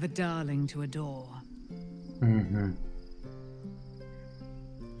 I have a darling to adore.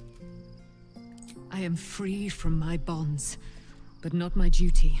 I am free from my bonds, but not my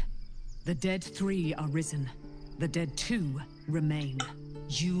duty. The dead 3 are risen. The dead 2 remain.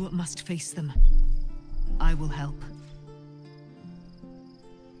 You must face them. I will help.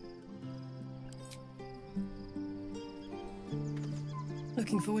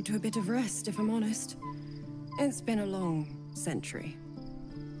 Looking forward to a bit of rest, if I'm honest. It's been a long century.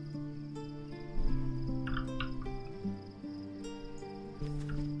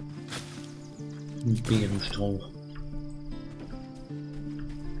 Ein Beerenstrauch.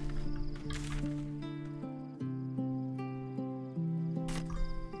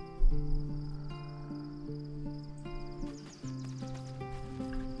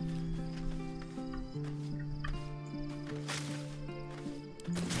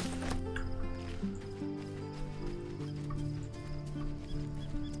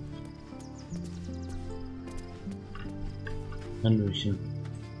 Hallöchen.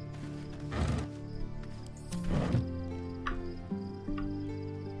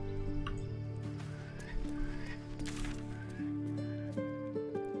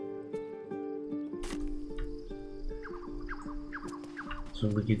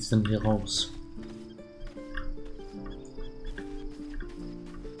 So, wie geht's denn hier raus?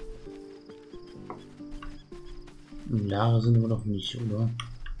 Im Lager sind wir noch nicht, oder?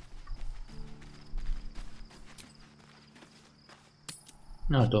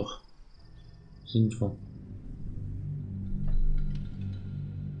 Na doch, sind wir.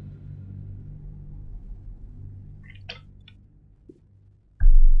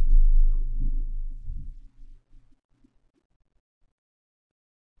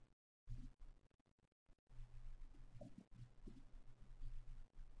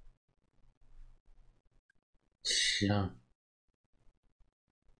 Tja.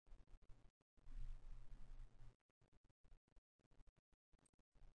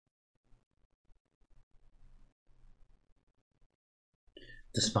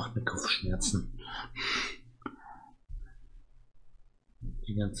 Das macht mir Kopfschmerzen.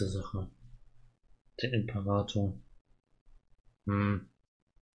 Die ganze Sache. Der Imperator.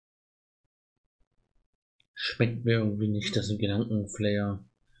 Schmeckt mir irgendwie nicht, dass ein Gedankenflayer,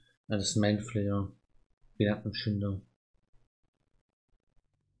 das Mindflayer, Gedankenschinder,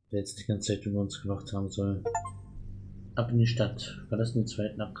 der jetzt die ganze Zeit über uns gewacht haben soll. Ab in die Stadt. War das ein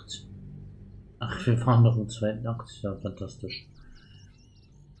zweiten Akt? Ach, wir fahren doch im zweiten Akt. Ja, fantastisch.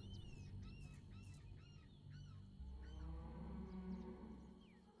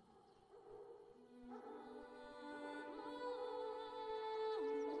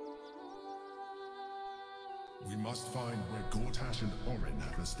 We must find where Gortash and Orin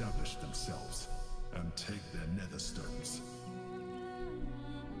have established themselves and take their netherstones.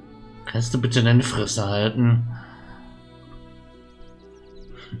 Kannst du bitte deine Fresse halten?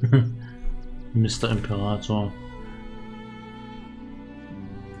 Mr. Imperator.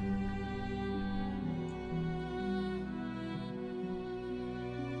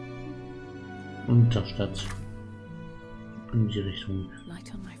 Unterstadt. In die Richtung.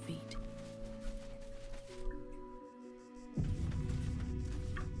 Light on my feet.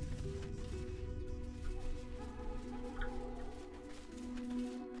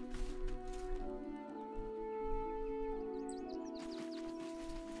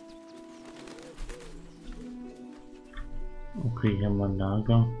 Okay, hier haben wir ein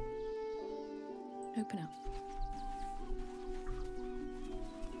Lager. Open up.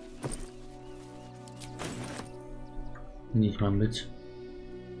 Nehme ich mal mit.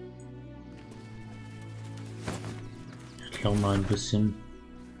 Ich glaube mal ein bisschen.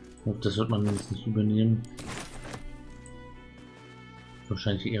 Ich glaube, das wird man jetzt nicht übernehmen.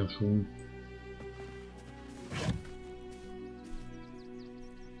 Wahrscheinlich eher schon.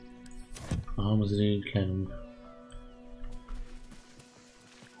 Haben sie die Kleidung.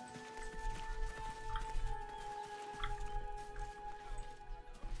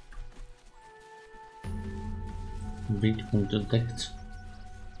 Wegpunkt entdeckt.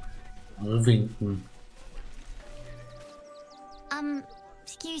 Winken.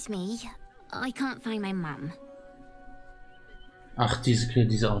 Excuse me. I can't find my mum. Ach,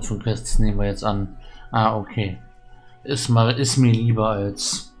 diese Art von Quests nehmen wir jetzt an. Ah, okay. Ist mir lieber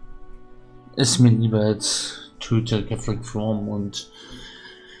als töte Catholic Form und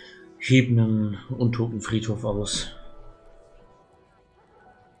heben einen untoten Friedhof aus.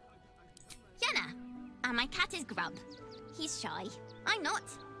 And my cat is Grub. He's shy. I'm not.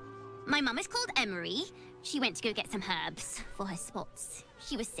 My mum is called Emery. She went to go get some herbs for her spots.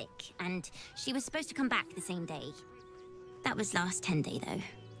 She was sick, and she was supposed to come back the same day. That was last 10 day, though.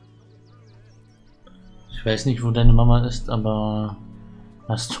 Ich weiß nicht, wo deine Mama ist, aber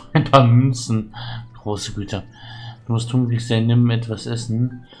hast du ein paar Münzen? Große Güter. Du musst tunlichst sein, nimm etwas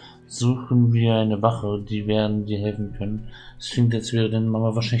essen. Suchen wir eine Wache, die werden dir helfen können. Es klingt, als wäre deine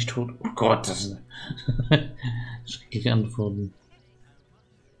Mama wahrscheinlich tot. Oh Gott, das sind schreckliche Antworten.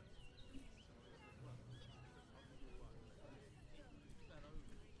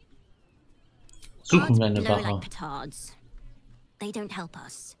 Suchen wir eine Wache. They don't help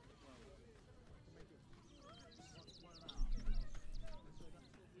us.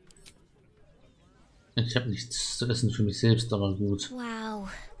 Ich habe nichts zu essen für mich selbst, aber gut. Wow.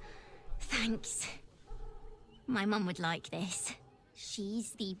 Thanks. My mum would like this.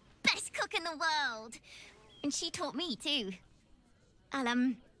 She's the best cook in the world. And she taught me too. I'll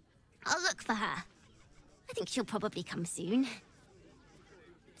look for her. I think she'll probably come soon.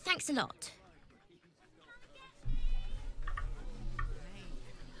 Thanks a lot.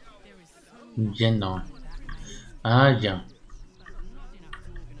 Genau. Ah ja.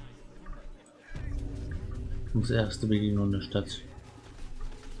 Unsere erste Begegnung in der Stadt.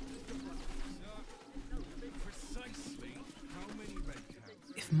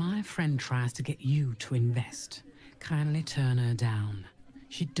 If my friend tries to get you to invest, kindly turn her down.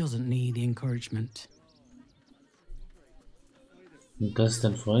 She doesn't need the encouragement. Und das ist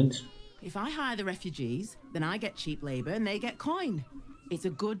dein Freund? If I hire the refugees, then I get cheap labor and they get coin. It's a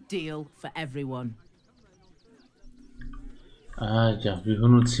good deal for everyone. Ah ja, wir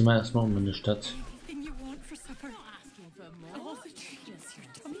hören uns hier mal erstmal um in der Stadt.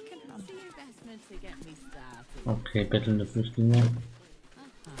 Okay, bettelnde Flüchtlinge.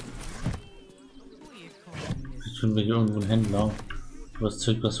 Jetzt finden wir hier irgendwo einen Händler, wo das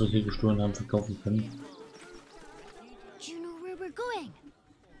Zeug, was wir hier gestohlen haben, verkaufen können. Do you know where we're going?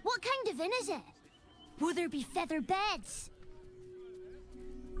 What kind of inn is it? Will there be feather beds?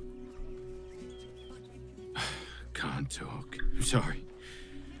 Can't talk. I'm sorry.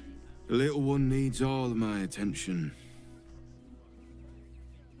 The little one needs all of my attention.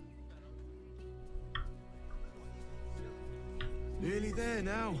 Nearly there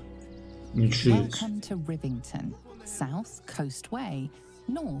now. Welcome to Rivington, South Coast Way,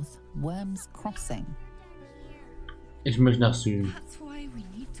 North Worms Crossing. Ich möchte nach Süden.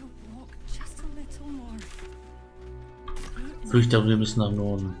 Fürchte, wir müssen nach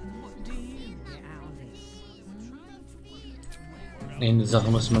Norden. Eine Sache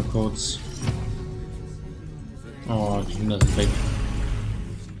müssen wir kurz. Oh, die Kinder sind weg.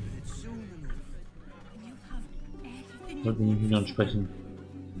 Ich wollte mit den Hühnern sprechen.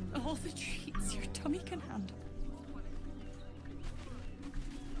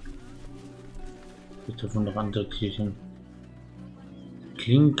 Wir treffen noch andere Kirchen.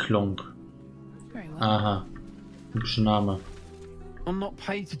 Klingklonk. Aha. Hübscher Name. I'm not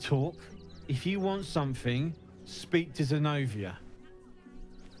paid to talk. If you want something, speak to Zenobia.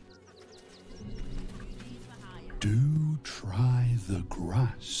 Do try the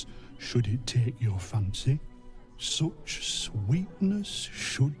grass, should it take your fancy. Such sweetness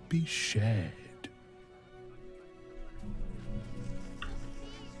should be shared.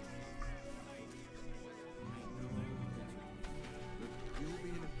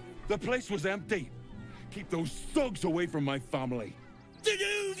 The place was empty. Keep those thugs away from my family.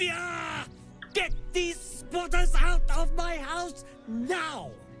 Zenobia! Get these spotters out of my house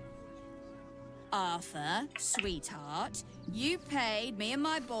now! Arthur, sweetheart, you paid me and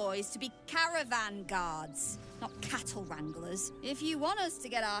my boys to be caravan guards, not cattle wranglers. If you want us to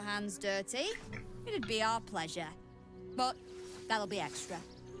get our hands dirty, it'd be our pleasure. But that'll be extra.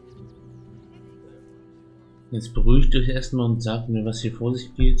 Jetzt beruhigt euch erstmal und sagt mir, was hier vor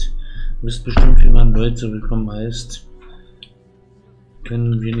sich geht. Ihr wisst bestimmt, wie man Leute willkommen heißt.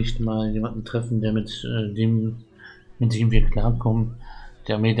 Können wir nicht mal jemanden treffen, der mit dem wir klarkommen?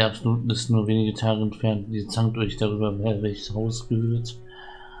 Die Armee der Absoluten ist nur wenige Tage entfernt. Ihr zankt euch darüber, wer welches Haus gehört.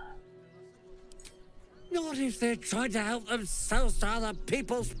 Not if they're trying to help themselves to other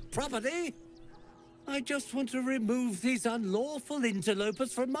people's property. I just want to remove these unlawful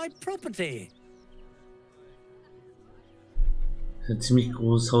interlopers from my property. Ein ziemlich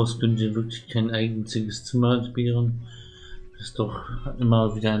großes Haus, könnt ihr wirklich kein einziges Zimmer entbehren. Ist doch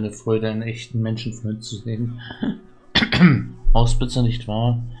immer wieder eine Freude, einen echten Menschenfreund zu sehen. Hausbesitzer, nicht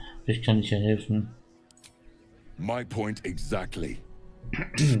wahr? Vielleicht kann ich ja helfen. My point exactly.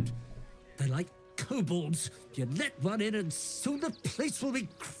 They're like kobolds. You let one in and soon the place will be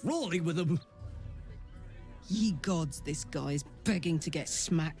crawling with them. Ye gods, this guy is begging to get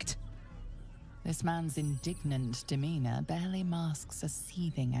smacked. This man's indignant demeanor barely masks a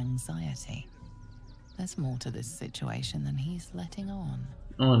seething anxiety. There's more to this situation than he's letting on.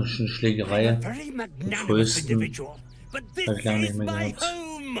 Oh, das ist eine Schlägerei. Very magnanimous individual, but this is my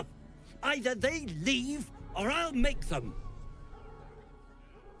home. Either they leave or I'll make them.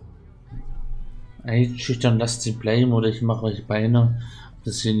 Einschüchtern, lasst sie bleiben oder ich mache euch Beine,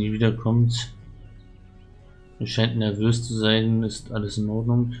 dass ihr nie wiederkommt. Ihr scheint nervös zu sein, ist alles in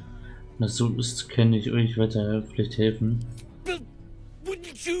Ordnung. Wenn das so ist, kann ich euch weiter vielleicht helfen.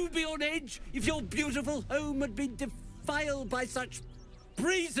 Wouldn't you be on edge if your beautiful home had been defiled by such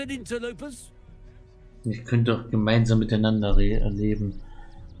brazen interlopers? Ihr könnt doch gemeinsam miteinander leben.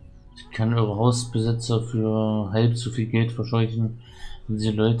 Ich kann eure Hausbesitzer für halb so viel Geld verscheuchen, wenn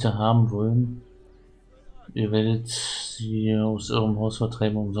sie Leute haben wollen. Ihr werdet sie aus eurem Haus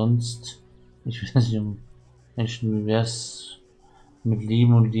vertreiben umsonst. Ich weiß nicht, Menschen, wie wär's mit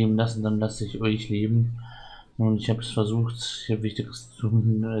Leben und Leben lassen, dann lasse ich euch leben. Und ich habe es versucht, ich habe Wichtigeres zu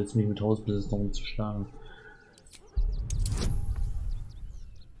tun, als mich mit Hausbesitzern rumzuschlagen.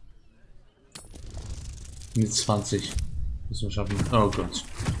 Mit 20 müssen wir schaffen. Oh Gott.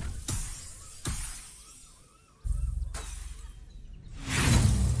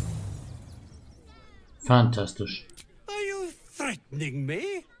 Fantastisch. Are you threatening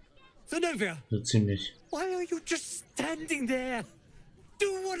me? Zenobia, So ziemlich. why are you just standing there?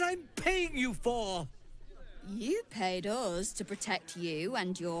 Do what I'm paying you for. You paid us to protect you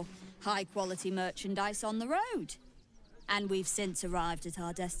and your high-quality merchandise on the road. And we've since arrived at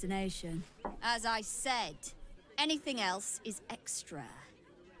our destination. As I said, anything else is extra.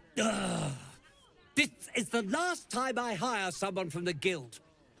 This is the last time I hire someone from the guild.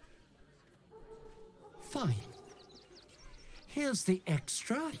 Fine. Here's the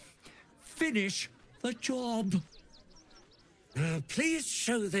extra. Finish the job. Please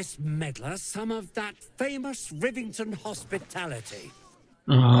show this meddler some of that famous Rivington hospitality.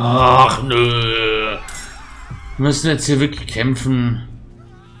 Ach nö. Wir müssen jetzt hier wirklich kämpfen.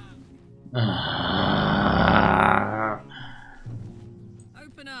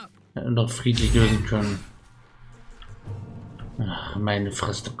 Hätten doch friedlich lösen können. Ach, meine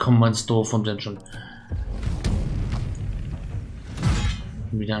Fresse, komm mal ins Dorf und dann schon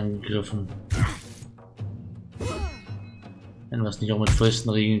wieder angegriffen. Wenn wir es nicht auch mit Fäusten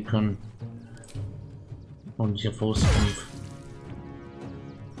regeln können. Und hier Faustkampf.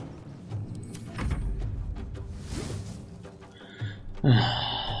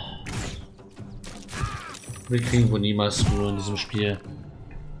 Wir kriegen wohl niemals Ruhe in diesem Spiel.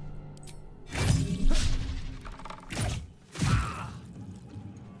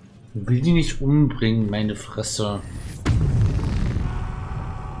 Ich will die nicht umbringen, meine Fresse.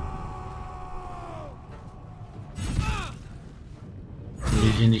 Ich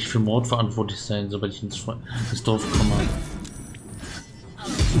will hier nicht für Mord verantwortlich sein, sobald ich ins Dorf komme.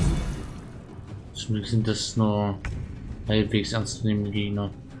 Zumindest sind das nur halbwegs ernstzunehmende Gegner.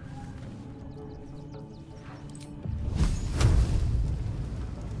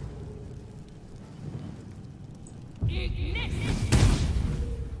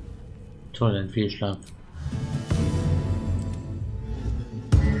 Toll, ein Fehlschlag.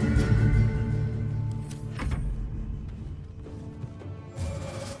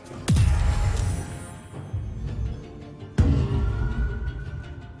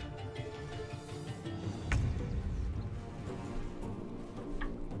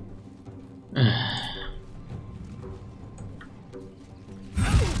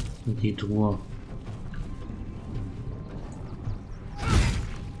 Die Truhe.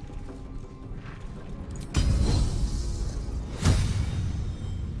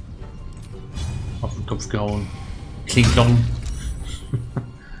 Kopf gehauen. Klinglong.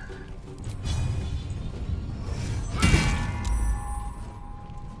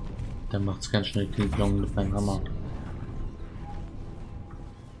 Dann macht's ganz schnell Klinglong mit meinem Hammer.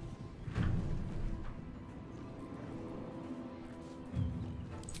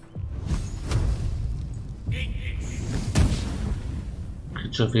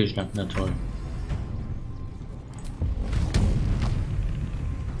 Kritischer Fehlschlag, na toll.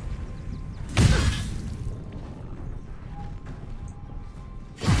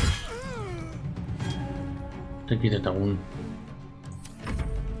 Da geht er down.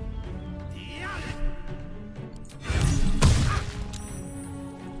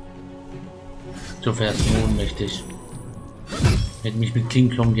 So wäre es nur ohnmächtig. Hätte mich mit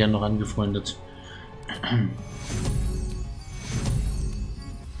Klinglong gern noch angefreundet.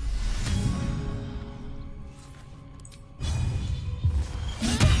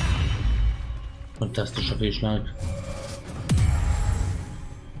 Fantastischer Fehlschlag.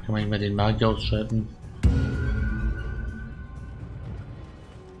 Kann man nicht mehr den Magier ausschalten.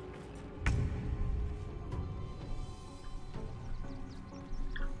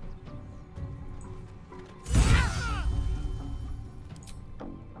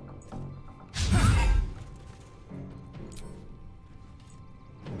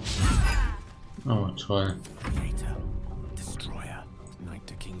 Oh, toll. Destroyer, Knight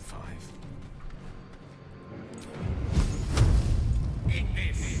to King 5.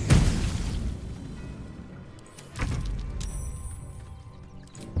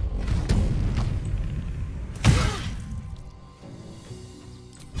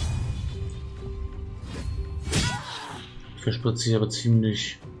 Ich verspritze hier aber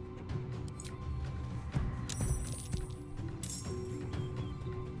ziemlich.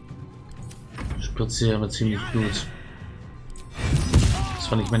 Ich spritze hier aber ziemlich Blut. Das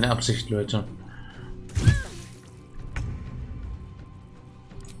war nicht meine Absicht, Leute.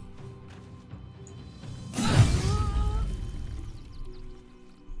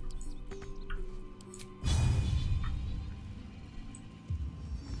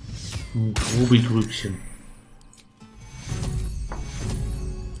 Ein Grobi-Grübchen.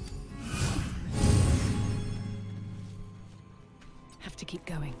 Have to keep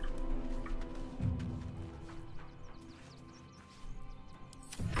going.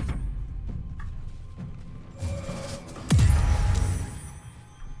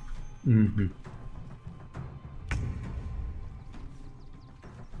 Mhm.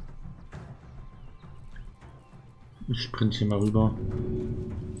 Ich sprint hier mal rüber.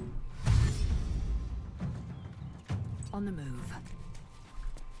 On the move.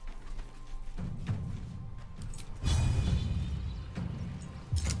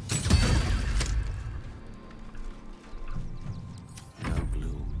 No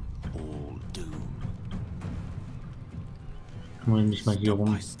gloom, all doom. Kann man nicht mal hier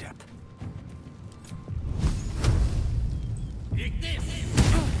rum. Step.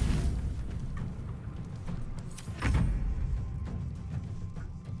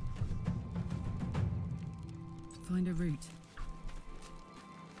 Find a route.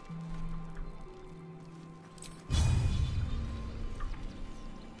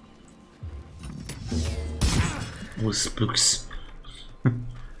 Wo ist Büchs?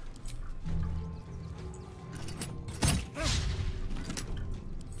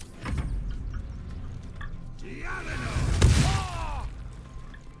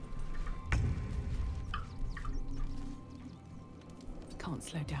 Can't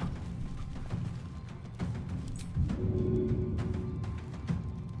slow down.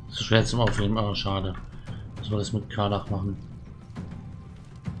 So schwer zum Aufnehmen, aber schade. Was soll das mit Kardach machen?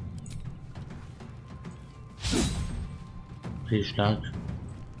 Fehlschlag.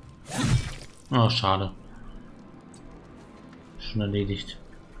 Oh, schade. Schon erledigt.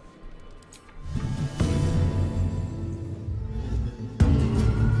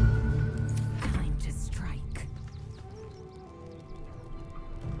 Time to strike.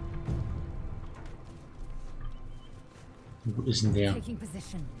 Wo ist denn der? Taking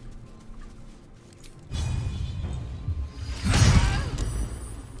position.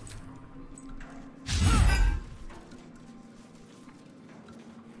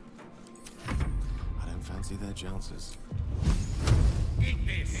 Their chances.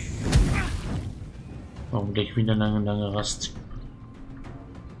 Warum gleich wieder lange Rast?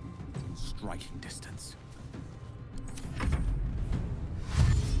 Striking distance.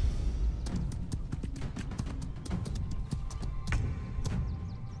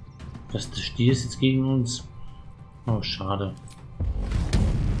 Das Stier ist jetzt gegen uns. Oh, schade.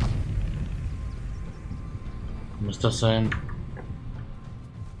 Muss das sein?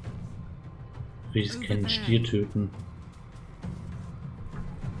 will jetzt keinen Stier töten.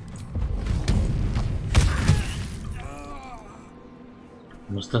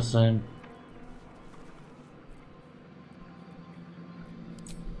 Muss das sein?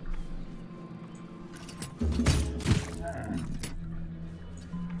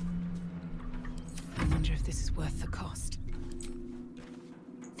 I wonder if this is worth the cost.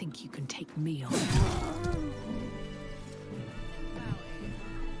 Think you can take me on?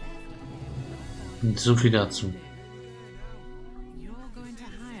 Und so viel dazu.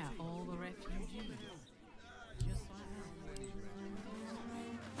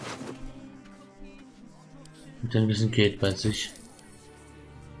 Mit ein bisschen Geld bei sich.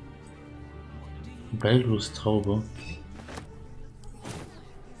 Baldur's Traube.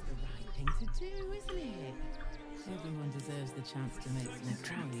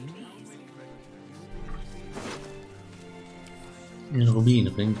 Ein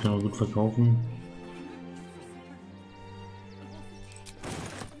Rubinring kann man gut verkaufen.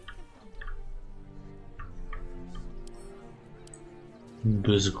 Eine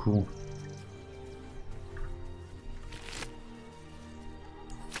böse Kuh.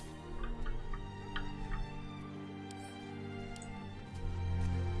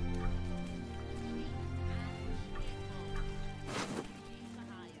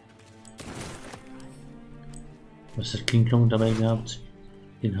 Was hat King Kong dabei gehabt?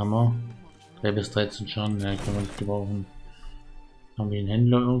 Den Hammer. 3 bis 13 Schaden, ja, kann man nicht gebrauchen. Haben wir einen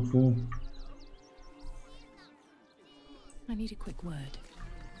Händler irgendwo? I need a quick word.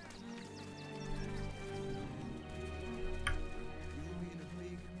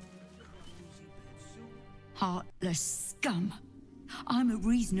 Heartless scum. I'm a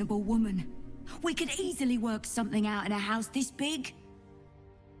reasonable woman. We could easily work something out in a house this big.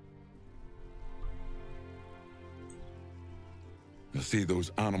 I see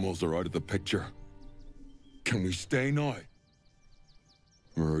those animals are out of the picture. Can we stay now?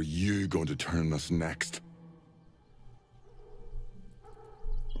 Or are you going to turn us next?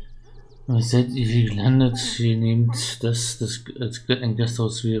 Seid ihr hier gelandet? Ihr nehmt das ein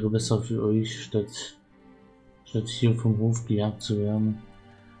Gasthaus wäre besser für euch, statt hier vom Hof gejagt zu werden.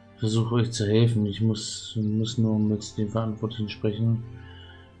 Ich versuche euch zu helfen. Ich muss nur mit den Verantwortlichen sprechen.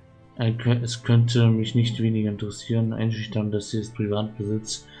 Es könnte mich nicht weniger interessieren. Einschüchtern, dass ihr es privat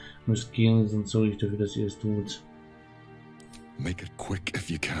besitzt. Müsst gehen, sonst sorge ich dafür, dass ihr es tut. Make it quick if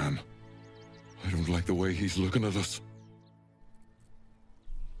you can. I don't like the way he's looking at us.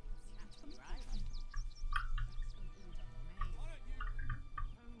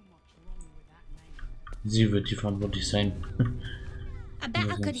 Sie wird die verantwortlich sein. I bet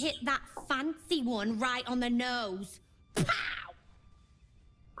I could hit that fancy one right on the nose.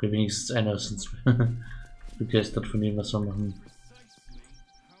 Okay, wenigstens einer ist uns begeistert von dem, was wir machen.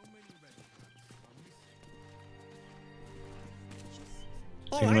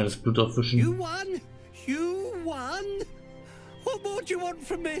 Können wir das Blut aufwischen? You won! You won! What more do you want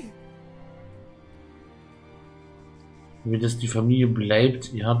from me? Wie das die Familie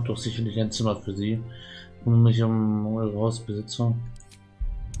bleibt, ihr habt doch sicherlich ein Zimmer für sie. Und mich um eure Hausbesitzer.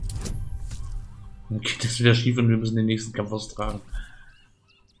 Dann geht das wieder schief und wir müssen den nächsten Kampf austragen.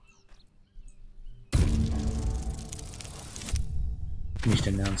 Nicht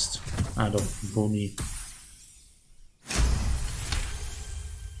dein Ernst. Ah doch, Boni.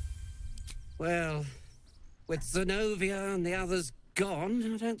 Well, with Zenobia and the others gone,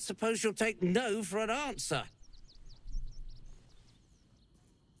 I don't suppose you'll take no for an answer.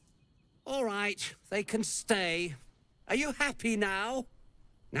 All right, they can stay. Are you happy now?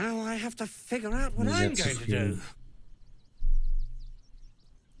 Now I have to figure out what I'm going to do.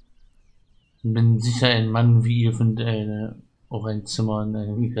 Bin sicher, ein Mann wie ihr findet auch ein Zimmer in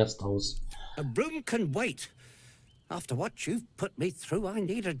einem Gasthaus. A room can wait. After what you've put me through, I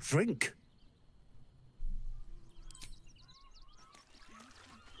need a drink.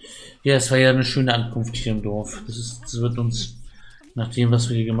 Ja, es war ja eine schöne Ankunft hier im Dorf. Das wird uns, nach dem, was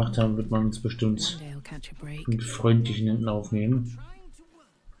wir hier gemacht haben, wird man uns bestimmt mit freundlichen Händen aufnehmen.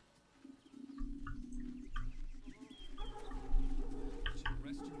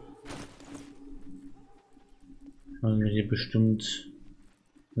 Haben wir hier bestimmt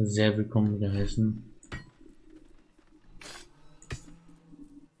sehr willkommen geheißen.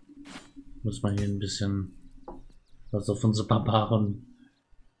 Muss man hier ein bisschen was auf unsere Barbaren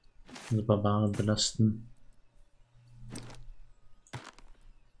belasten.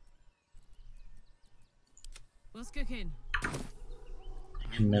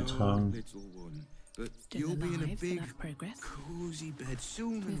 Mehr tragen.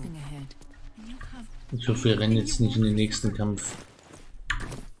 Ich hoffe, wir rennen jetzt nicht in den nächsten Kampf.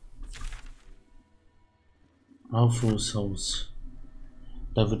 Aufruhs Haus.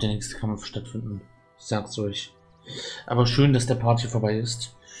 Da wird der nächste Kampf stattfinden. Ich sag's euch. Aber schön, dass der Part hier vorbei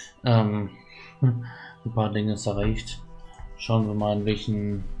ist. Ein paar Dinge ist erreicht. Schauen wir mal, in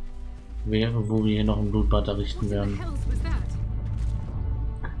welchen, wo wir hier noch ein Blutbad errichten werden.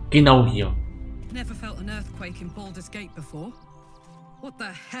 Genau hier. Never felt an earthquake in Baldur's Gate before. What the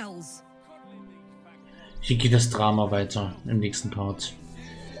hell's? Hier geht das Drama weiter im nächsten Part.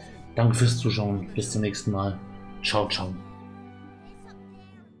 Danke fürs Zuschauen. Bis zum nächsten Mal. Ciao, ciao.